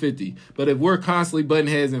 50-50. But if we're constantly butting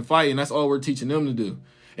heads and fighting, that's all we're teaching them to do.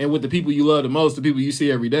 And with the people you love the most, the people you see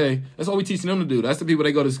every day, that's all we're teaching them to do. That's the people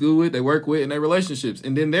they go to school with, they work with, and their relationships,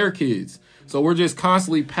 and then their kids. So we're just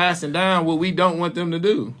constantly passing down what we don't want them to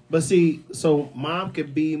do. But see, so mom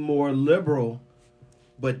could be more liberal,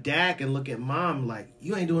 but dad can look at mom like,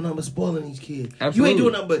 you ain't doing nothing but spoiling these kids. Absolutely. You ain't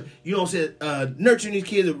doing nothing but, you know what I'm saying, nurturing these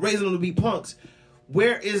kids and raising them to be punks.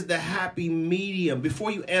 Where is the happy medium?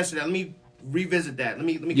 Before you answer that, let me revisit that. Let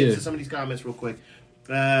me get into some of these comments real quick.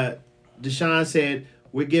 Deshaun said,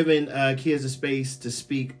 we're giving kids a space to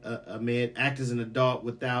speak, act as an adult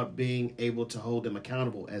without being able to hold them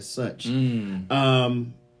accountable as such.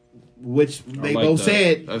 Which they both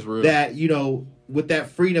said that, you know, with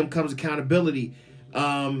that freedom comes accountability.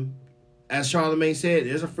 As Charlamagne said,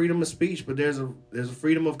 there's a freedom of speech, but there's a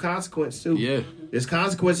freedom of consequence too. Yeah, there's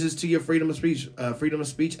consequences to your freedom of speech. Freedom of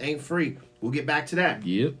speech ain't free. We'll get back to that.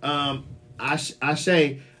 Yep.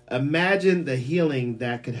 Ashay, imagine the healing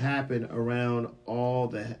that could happen around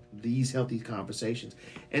all these healthy conversations.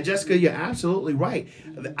 And Jessica, you're absolutely right.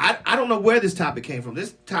 I don't know where this topic came from.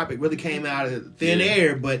 This topic really came out of thin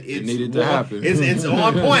air, but it needed to happen. It's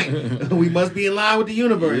on point. We must be in line with the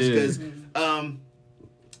universe, because.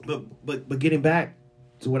 But getting back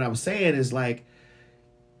to what I was saying is, like,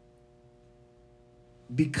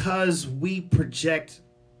 because we project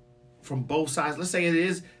from both sides. Let's say it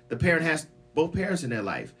is the parent has both parents in their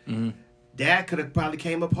life. Mm-hmm. Dad could have probably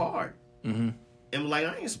came up hard. Mm-hmm. And like,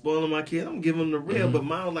 I ain't spoiling my kid. I'm giving them the real. Mm-hmm. But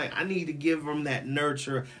mom, like, I need to give them that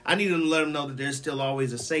nurture. I need to let them know that there's still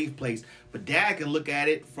always a safe place. But dad can look at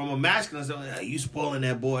it from a masculine side. Hey, you spoiling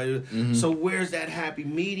that boy. Mm-hmm. So where's that happy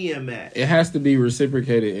medium at? It has to be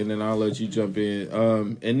reciprocated, and then I'll let you jump in.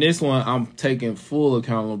 And this one, I'm taking full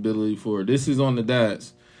accountability for. This is on the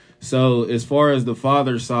dads. So as far as the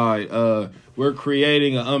father side, we're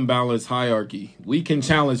creating an unbalanced hierarchy. We can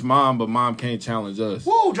challenge mom, but mom can't challenge us.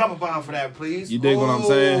 Woo, drop a bomb for that, please. You dig what I'm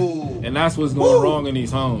saying? And that's what's going wrong in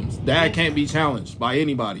these homes. Dad can't be challenged by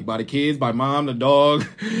anybody, by the kids, by mom, the dog.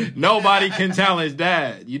 Nobody can challenge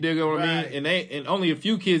dad. You dig what I mean? And only a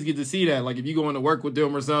few kids get to see that. Like if you go into work with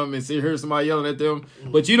them or something and hear somebody yelling at them,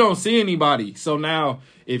 but you don't see anybody. So now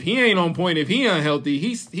if he ain't on point, if he unhealthy,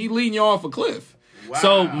 he leading you off a cliff. Wow.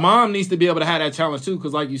 So mom needs to be able to have that challenge too,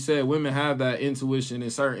 because like you said, women have that intuition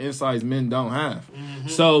and certain insights men don't have. Mm-hmm.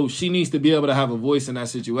 So she needs to be able to have a voice in that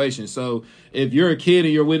situation. So if you're a kid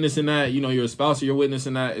and you're witnessing that, you know, you're a spouse or you're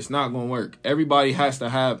witnessing that, it's not going to work. Everybody has to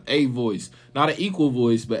have a voice, not an equal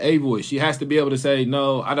voice, but a voice. She has to be able to say,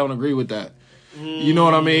 no, I don't agree with that. You know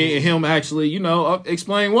what I mean? And him actually, you know,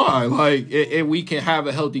 explain why. Like, and we can have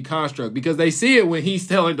a healthy construct because they see it when he's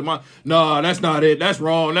telling the mom, no, that's not it. That's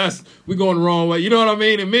wrong. We're going the wrong way. You know what I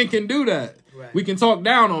mean? And men can do that. Right. We can talk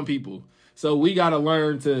down on people. So we got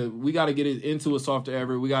to we got to get it into a softer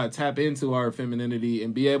ever. We got to tap into our femininity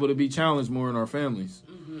and be able to be challenged more in our families.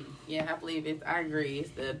 Mm-hmm. Yeah, I believe I agree.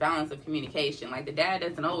 It's the balance of communication. Like the dad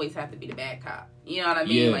doesn't always have to be the bad cop. You know what I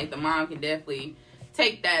mean? Yeah. Like the mom can definitely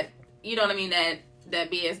take that. You know what I mean? That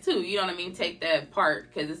BS too. You know what I mean? Take that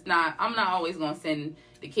part because I'm not always gonna send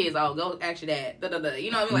the kids. Oh, go ask your dad. Da, da, da. You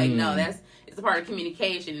know what I mean? Like no, it's a part of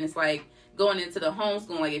communication. And it's like going into the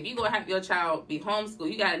homeschool. Like if you go have your child be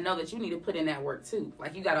homeschooled, you got to know that you need to put in that work too.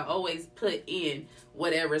 Like you got to always put in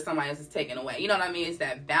whatever somebody else is taking away. You know what I mean? It's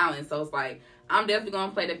that balance. So it's like I'm definitely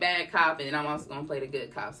gonna play the bad cop, and then I'm also gonna play the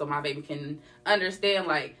good cop. So my baby can understand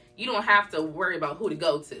like. You don't have to worry about who to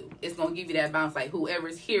go to. It's going to give you that balance. Like,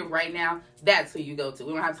 whoever's here right now, that's who you go to.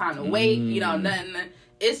 We don't have time to wait. You know, nothing.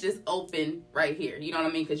 It's just open right here. You know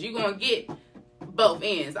what I mean? Because you're going to get both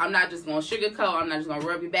ends. I'm not just going to sugarcoat. I'm not just going to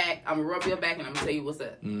rub your back. I'm going to rub your back, and I'm going to tell you what's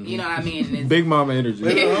up. You know what I mean? It's, Big mama energy.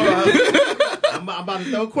 I'm about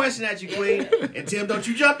to throw a question at you, Queen. And Tim, don't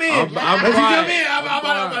you jump in. I'm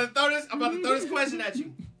about to throw this question at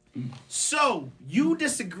you. So, you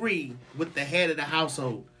disagree with the head of the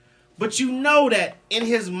household. But you know that in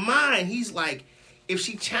his mind, he's like, if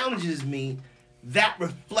she challenges me, that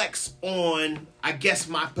reflects on, I guess,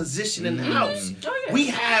 my position in the house. Oh, yeah. We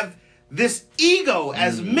have this ego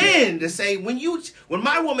as men to say, when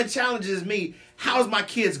my woman challenges me, how's my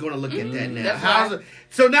kids going to look at that now?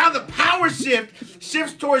 So now the power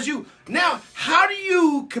shifts towards you. Now, how do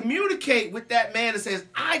you communicate with that man that says,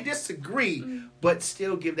 I disagree, but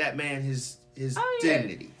still give that man his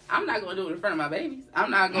dignity? I'm not going to do it in front of my babies.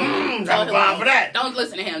 I'm not going to tell him for that. Don't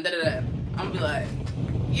listen to him. I'm going to be like,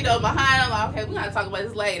 you know, behind him, like, okay, we're going to talk about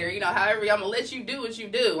this later. You know, however, I'm going to let you do what you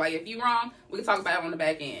do. Like, if you're wrong, we can talk about it on the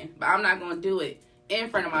back end. But I'm not going to do it in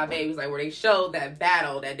front of my babies, like, where they show that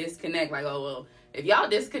battle, that disconnect. Like, oh, well, if y'all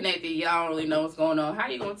disconnected, y'all don't really know what's going on. How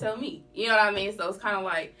you going to tell me? You know what I mean? So it's kind of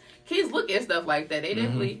like, kids look at stuff like that. They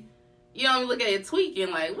definitely... You know, you look at it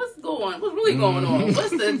tweaking, like, what's really going on? What's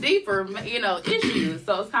the deeper, issues?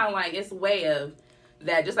 So it's kind of like, it's a way of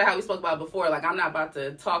that, just like how we spoke about before, like, I'm not about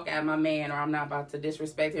to talk at my man, or I'm not about to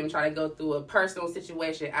disrespect him and try to go through a personal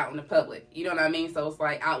situation out in the public. You know what I mean? So it's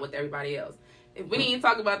like, out with everybody else. If we need to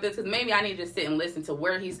talk about this, because maybe I need to just sit and listen to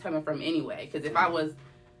where he's coming from anyway. Because if I was,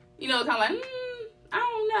 you know, kind of like, I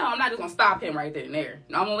don't know, I'm not just going to stop him right there and there.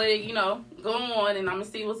 I'm going to let it, go on, and I'm going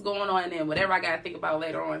to see what's going on, and then whatever I got to think about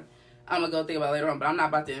later on, I'm going to go think about it later on, but I'm not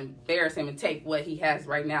about to embarrass him and take what he has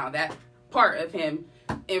right now, that part of him,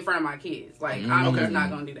 in front of my kids. Like, I'm just not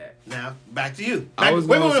going to do that. Now, back to you.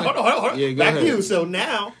 Hold on. Yeah, back to you. So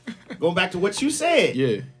now, going back to what you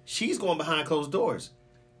said, she's going behind closed doors.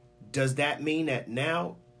 Does that mean that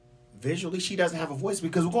now, visually, she doesn't have a voice?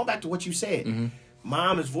 Because we're going back to what you said.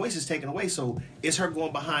 Mom's voice is taken away, so is her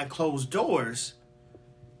going behind closed doors?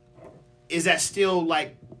 Is that still,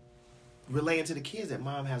 like, relaying to the kids that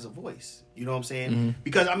mom has a voice? You know what I'm saying?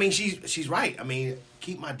 Because I mean, she's right. I mean,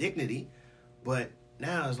 keep my dignity, but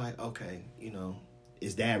now it's like, okay, you know,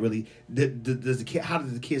 is dad really? Does the kid? How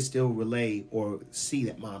does the kid still relay or see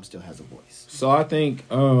that mom still has a voice? So I think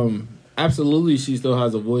absolutely she still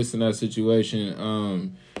has a voice in that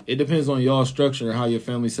situation. It depends on y'all's structure and how your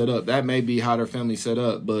family set up. That may be how their family set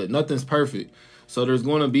up, but nothing's perfect. So there's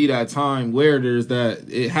going to be that time where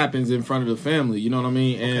it happens in front of the family. You know what I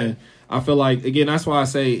mean? Okay. And I feel like, again, that's why I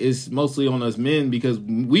say it's mostly on us men, because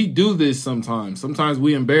we do this sometimes. Sometimes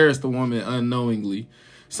we embarrass the woman unknowingly.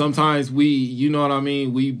 Sometimes we, you know what I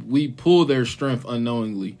mean, we pull their strength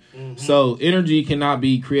unknowingly. So energy cannot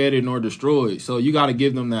be created nor destroyed. So you got to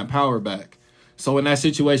give them that power back. So in that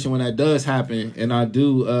situation, when that does happen, and I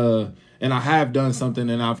do and I have done something,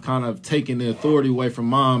 and I've kind of taken the authority away from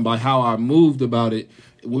mom by how I moved about it.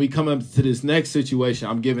 When we come up to this next situation,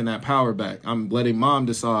 I'm giving that power back. I'm letting mom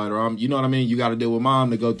decide, or you know what I mean? You got to deal with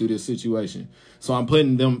mom to go through this situation. So I'm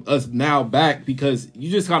putting us now back, because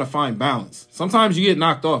you just got to find balance. Sometimes you get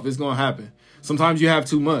knocked off. It's going to happen. Sometimes you have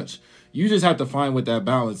too much. You just have to find what that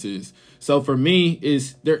balance is. So for me,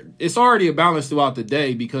 it's already a balance throughout the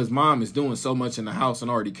day, because mom is doing so much in the house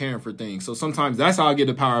and already caring for things. So sometimes that's how I get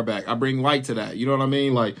the power back. I bring light to that. You know what I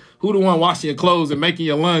mean? Like, who the one washing your clothes and making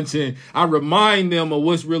your lunch? And I remind them of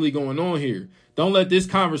what's really going on here. Don't let this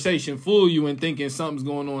conversation fool you in thinking something's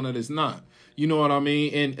going on that it's not. You know what I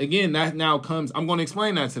mean? And again, that now comes, I'm going to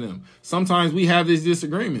explain that to them. Sometimes we have these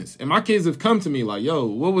disagreements. And my kids have come to me like, yo,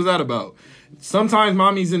 what was that about? Sometimes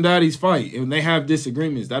mommies and daddies fight and they have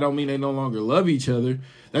disagreements. That don't mean they no longer love each other.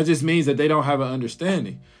 That just means that they don't have an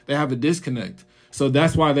understanding. They have a disconnect. So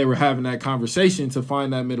that's why they were having that conversation, to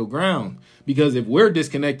find that middle ground. Because if we're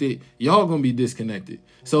disconnected, y'all going to be disconnected.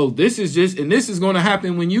 So this is going to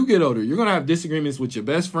happen when you get older. You're going to have disagreements with your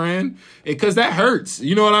best friend, because that hurts.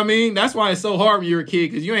 You know what I mean? That's why it's so hard when you're a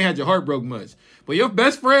kid, because you ain't had your heart broke much. But your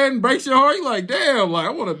best friend breaks your heart, you're like, damn, like I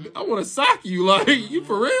want to sock you, like, you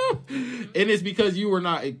for real? And it's because you were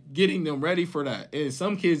not getting them ready for that. And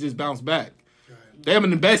some kids just bounce back. Them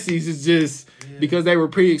and the besties is just because they were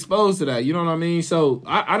pre-exposed to that. You know what I mean? So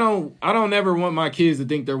I don't ever want my kids to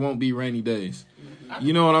think there won't be rainy days.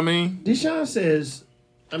 You know what I mean? Deshaun says,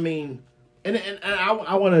 I mean, and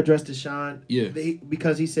I want to address Deshaun. Yeah.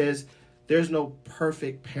 Because he says there's no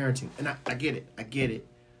perfect parenting. And I get it.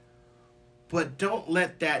 But don't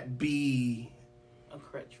let that be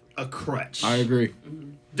a crutch. I agree.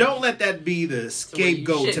 Mm-hmm. Don't let that be the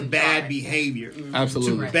scapegoat to bad behavior. Mm-hmm.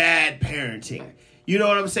 Absolutely. To bad parenting. You know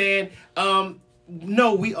what I'm saying?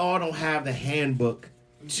 No, we all don't have the handbook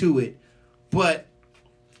to it. But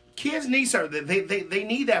kids need certain, they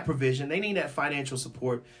need that provision. They need that financial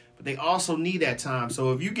support. But they also need that time.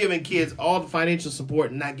 So if you're giving kids all the financial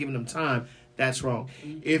support and not giving them time, that's wrong.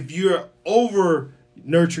 Mm-hmm. If you're over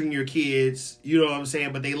nurturing your kids, you know what I'm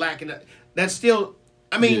saying, but they lacking that's still,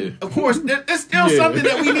 I mean, of course, there's still something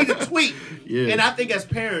that we need to tweak. And I think as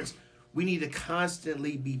parents, we need to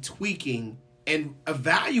constantly be tweaking and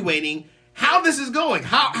evaluating how this is going.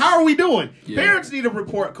 How are we doing? Parents need a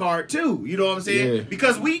report card too, you know what I'm saying?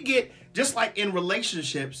 Because we get, just like in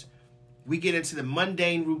relationships, we get into the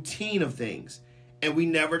mundane routine of things, and we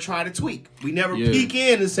never try to tweak. We never peek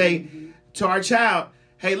in and say to our child,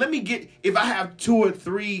 hey, if I have 2 or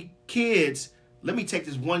 3 kids, let me take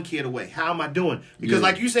this one kid away. How am I doing? Because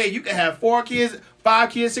like you say, you can have 4 kids, 5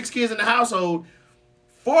 kids, 6 kids in the household.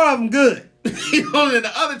 4 of them good. You know, and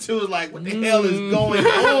the other 2 is like, what the hell is going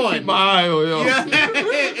on?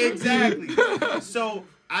 Yeah, exactly. So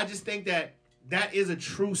I just think that is a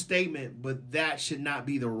true statement, but that should not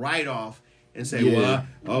be the write-off. And say, well,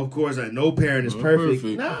 of course, no parent is perfect.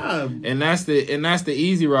 Nah. And that's the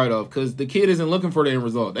easy write-off, because the kid isn't looking for the end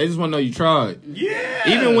result. They just want to know you tried. Yeah.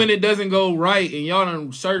 Even when it doesn't go right and y'all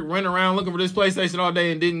done run around looking for this PlayStation all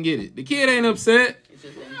day and didn't get it, the kid ain't upset.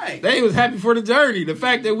 Right. They was happy for the journey. The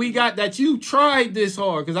fact that you tried this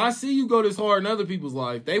hard, because I see you go this hard in other people's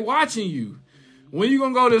life. They watching you. When you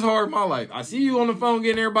gonna go this hard in my life? I see you on the phone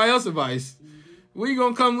getting everybody else advice. When you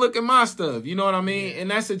gonna come look at my stuff? You know what I mean?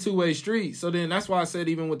 And that's a two-way street. So then that's why I said,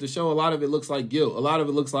 even with the show, a lot of it looks like guilt. A lot of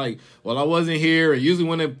it looks like, well, I wasn't here. And usually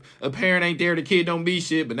when a parent ain't there, the kid don't be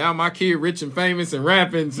shit. But now my kid rich and famous and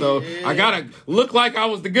rapping, so I gotta look like I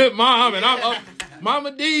was the good mom, and I'm up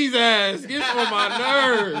Mama D's ass. Gets on my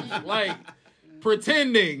nerves. Like,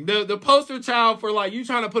 pretending. The poster child for, like, you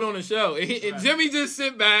trying to put on a show. And Jimmy just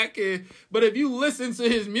sit back. But if you listen to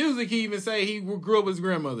his music, he even say he grew up with his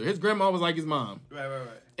grandmother. His grandma was like his mom. Right.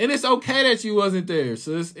 And it's okay that you wasn't there,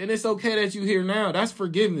 sis. And it's okay that you here now. That's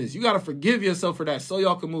forgiveness. You got to forgive yourself for that so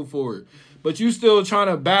y'all can move forward. But you still trying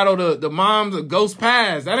to battle the moms of ghost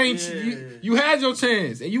past. That ain't you had your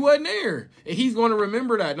chance and you wasn't there. And he's going to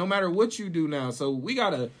remember that no matter what you do now. So we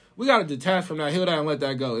gotta detach from that, heal that, and let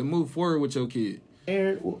that go, and move forward with your kid.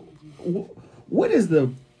 Aaron, what is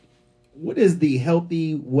the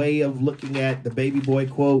healthy way of looking at the baby boy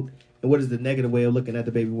quote, and what is the negative way of looking at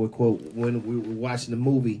the baby boy quote when we were watching the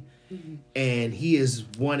movie, and he is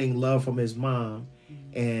wanting love from his mom,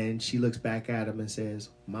 and she looks back at him and says,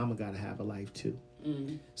 "Mama got to have a life too."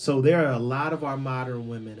 So there are a lot of our modern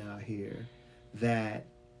women out here that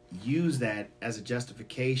use that as a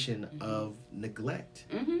justification of neglect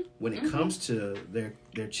when it comes to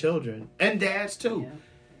their children and dads too.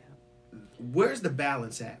 Where's the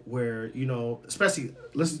balance at? Where, you know, especially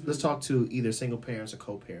let's talk to either single parents or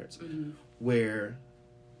co-parents, where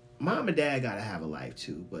mom and dad got to have a life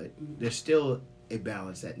too, but there's still a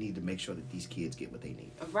balance that need to make sure that these kids get what they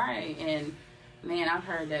need. Right. And man, I've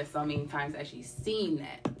heard that so many times, actually seen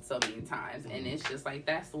that so many times. And it's just like,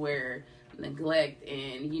 that's where neglect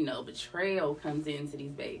and, you know, betrayal comes into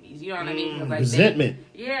these babies. You know what I mean? Like resentment.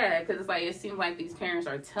 Because it's like, it seems like these parents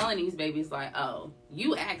are telling these babies like, oh,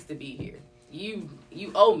 you asked to be here. You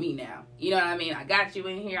owe me now. You know what I mean? I got you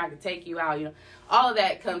in here. I could take you out. You know, all of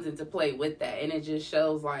that comes into play with that. And it just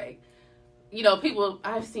shows like, you know,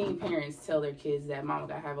 I've seen parents tell their kids that mama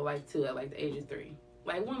gotta have a life too at like the age of 3.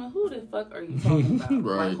 Like, woman, who the fuck are you talking about?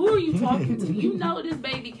 Right. Like, who are you talking to? You know this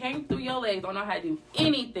baby came through your legs, don't know how to do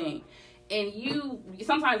anything. And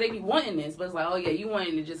sometimes they be wanting this, but it's like, oh yeah, you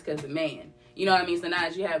wanted it just because of man. You know what I mean? So now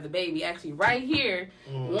that you have the baby actually right here,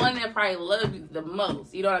 one that probably loves you the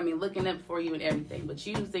most, you know what I mean? Looking up for you and everything. But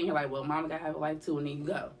you sitting here like, well, mama gotta have a life too, and then you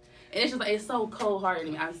go. And it's just like, it's so cold-hearted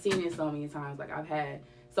to me. I've seen it so many times. Like, I've had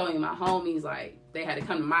so many of my homies, like, they had to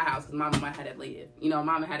come to my house because mama had to live. You know,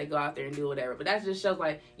 mama had to go out there and do whatever. But that just shows,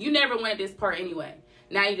 like, you never wanted this part anyway.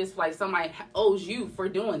 Now you just, like, somebody owes you for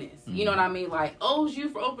doing this. You know what I mean? Like, owes you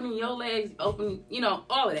for opening your legs, you know,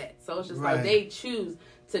 all of that. So it's just like they choose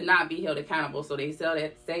to not be held accountable. So they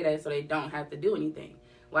say that so they don't have to do anything.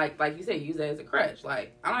 Like you said, use that as a crutch.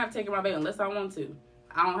 Like, I don't have to take care of my baby unless I want to.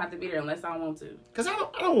 I don't have to be there unless I want to. Because I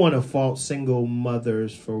don't want to fault single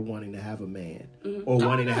mothers for wanting to have a man or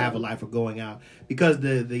wanting to have a life or going out. Because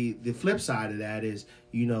the flip side of that is,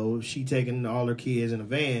 you know, she taking all her kids in a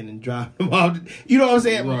van and driving them off. You know what I'm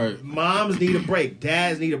saying? Right. Moms need a break.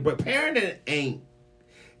 Dads need a break. Parenting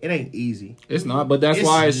ain't easy. It's not, but that's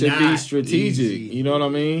why it should be strategic. Easy. You know what I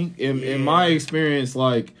mean? In my experience,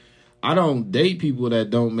 like, I don't date people that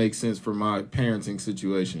don't make sense for my parenting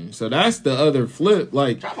situation. So that's the other flip.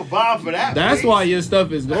 Like, drop a bomb for that. That's please. why your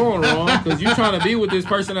stuff is going wrong, because you're trying to be with this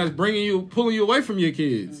person that's pulling you away from your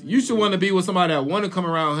kids. You should want to be with somebody that want to come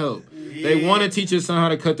around and help. Yeah. They want to teach your son how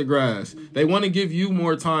to cut the grass. They want to give you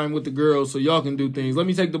more time with the girls so y'all can do things. Let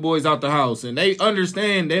me take the boys out the house. And they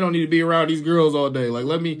understand they don't need to be around these girls all day.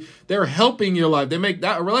 Like, they're helping your life. They make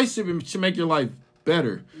that a relationship should make your life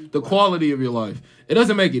better. The quality of your life. It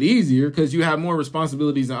doesn't make it easier because you have more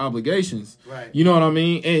responsibilities and obligations. Right. You know what I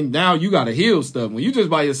mean? And now you got to heal stuff. When you just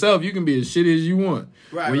by yourself, you can be as shitty as you want.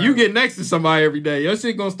 Right. When you get next to somebody every day, your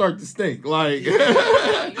shit gonna start to stink. Like,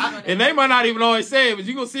 and they might not even always say it, but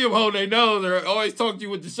you gonna see them hold their nose or always talk to you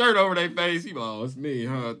with the shirt over their face. You like, oh, it's me,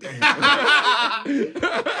 huh?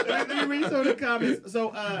 Let me read some of the comments.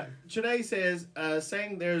 So, Trinae says,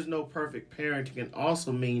 saying there's no perfect parenting can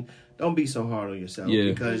also mean don't be so hard on yourself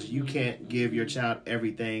because you can't give your child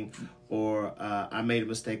everything, or I made a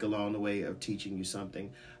mistake along the way of teaching you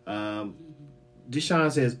something.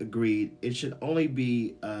 Deshaun says, agreed. It should only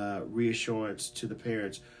be reassurance to the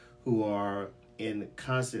parents who are in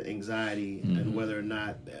constant anxiety and whether or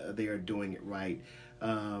not they are doing it right,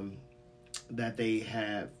 that they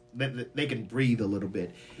can breathe a little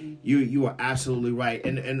bit. You are absolutely right,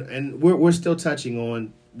 and we're still touching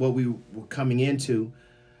on what we were coming into.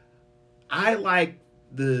 I like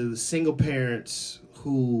the single parents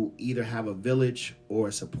who either have a village or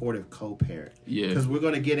a supportive co-parent. Yeah. Because we're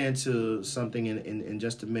going to get into something in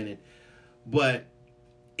just a minute. But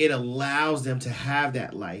it allows them to have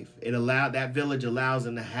that life. That village allows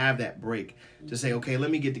them to have that break. To say, okay, let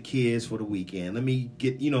me get the kids for the weekend. Let me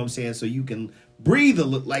get, you know what I'm saying, so you can breathe a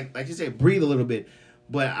little, like you said, breathe a little bit.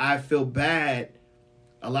 But I feel bad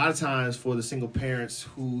a lot of times for the single parents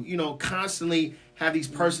who, you know, constantly have these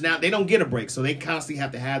personalities. They don't get a break, so they constantly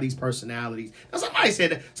have to have these personalities. Now,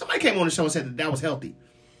 somebody came on the show and said that was healthy.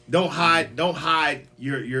 Don't hide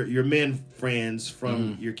your men friends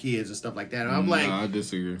from your kids and stuff like that. And I'm like, I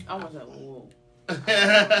disagree. I was like, whoa.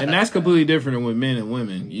 And that's completely different with men and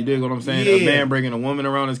women. You dig what I'm saying? Yeah. A man bringing a woman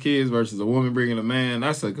around his kids versus a woman bringing a man.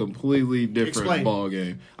 That's a completely different ball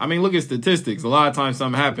game. I mean, look at statistics. A lot of times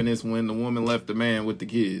something happens is when the woman left the man with the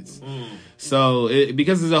kids. So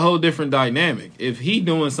because it's a whole different dynamic. If he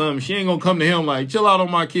doing something, she ain't gonna come to him like, chill out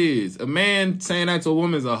on my kids. A man saying that to a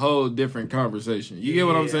woman is a whole different conversation. You get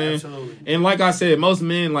what I'm saying? Absolutely. And like I said, most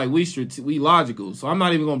men, like, we logical. So I'm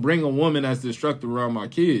not even gonna bring a woman that's destructive around my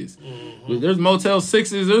kids. There's Motel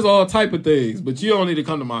 6s, there's all type of things, but you don't need to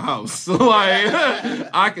come to my house. So, like,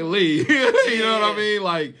 I can leave. You know what I mean?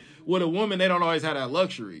 Like, with a woman, they don't always have that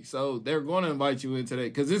luxury. So they're going to invite you into that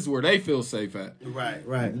because this is where they feel safe at.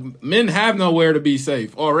 Right. Men have nowhere to be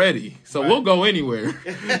safe already. So we'll go anywhere.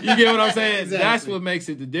 You get what I'm saying? Exactly. That's what makes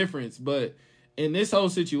it the difference. But in this whole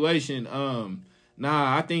situation,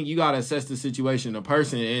 Nah, I think you gotta assess the situation, the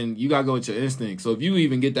person, and you gotta go with your instinct. So if you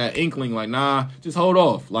even get that inkling, like, nah, just hold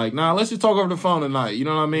off. Like, nah, let's just talk over the phone tonight. You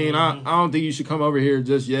know what I mean? I don't think you should come over here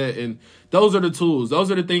just yet. And those are the tools.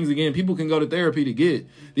 Those are the things, again, people can go to therapy to get.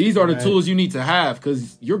 These are the tools you need to have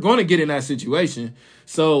because you're going to get in that situation.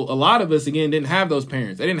 So a lot of us, again, didn't have those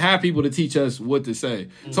parents. They didn't have people to teach us what to say.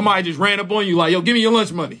 Somebody just ran up on you like, yo, give me your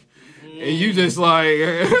lunch money. And you just like,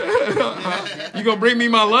 you gonna bring me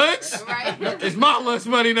my lunch? Right. It's my lunch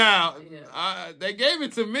money now. They gave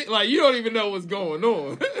it to me. Like, you don't even know what's going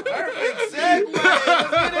on. Perfect segue.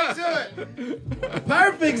 Let's get into it.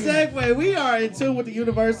 Perfect segue. We are in tune with the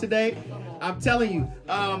universe today. I'm telling you.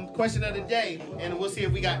 Question of the day, and we'll see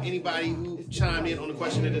if we got anybody who chimed in on the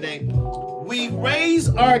question of the day. We raise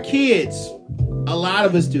our kids. A lot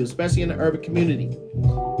of us do, especially in the urban community.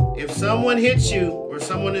 If someone hits you or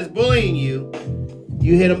someone is bullying you,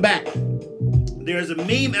 you hit them back. There's a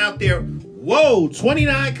meme out there. Whoa,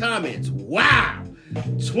 29 comments. Wow.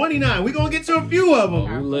 29. We're going to get to a few of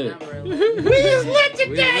them. We lit. We is lit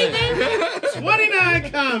today, baby.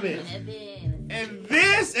 29 comments. And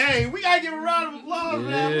this, hey, we got to give a round of applause for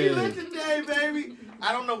that. We lit today, baby.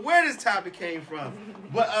 I don't know where this topic came from.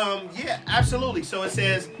 But, yeah, absolutely. So it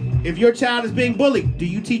says, if your child is being bullied, do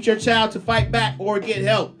you teach your child to fight back or get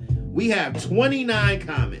help? We have 29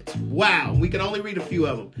 comments. Wow. We can only read a few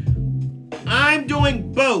of them. I'm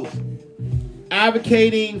doing both.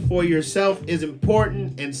 Advocating for yourself is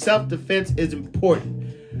important, and self-defense is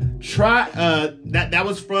important. Try that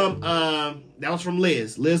was from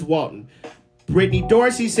Liz Walton. Brittany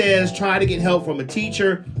Dorsey says try to get help from a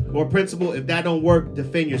teacher or principal. If that don't work,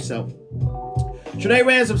 defend yourself. Trinae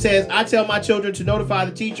Ransom says I tell my children to notify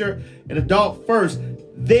the teacher and adult first,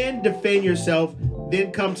 then defend yourself,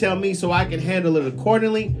 then come tell me so I can handle it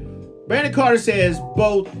accordingly. Brandon Carter says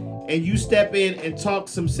both, and you step in and talk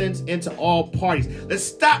some sense into all parties. Let's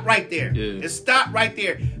stop right there. Let's stop right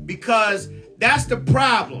there, because that's the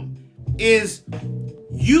problem. Is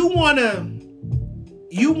you wanna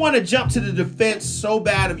jump to the defense so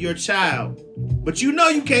bad of your child, but you know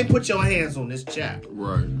you can't put your hands on this child.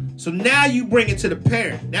 Right. So now you bring it to the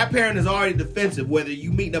parent. That parent is already defensive, whether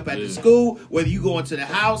you meeting up at the school, whether you go into the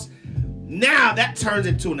house. Now that turns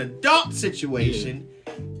into an adult situation.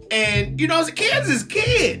 And, you know, kids is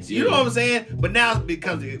kids. You know what I'm saying? But now it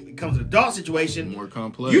becomes an adult situation. More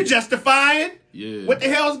complex. You're justifying what the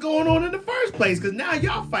hell's going on in the first place, because now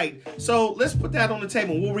y'all fight. So let's put that on the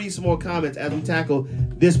table. We'll read some more comments as we tackle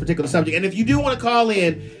this particular subject. And if you do want to call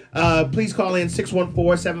in, please call in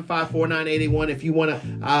 614-754-9881 if you want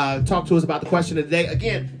to talk to us about the question of the day.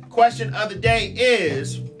 Again, question of the day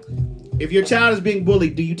is, if your child is being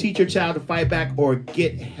bullied, do you teach your child to fight back or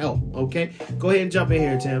get help? Okay? Go ahead and jump in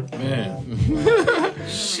here, Tim. Man.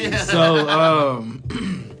 So,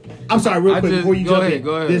 I'm sorry, real quick, before you jump in.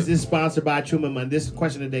 Go ahead. This is sponsored by Truman Money. This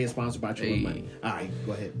question today is sponsored by Truman Money. All right,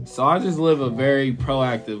 go ahead. So I just live a very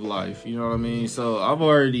proactive life. You know what I mean? So I've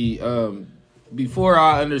already, before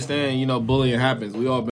I understand, bullying happens, we all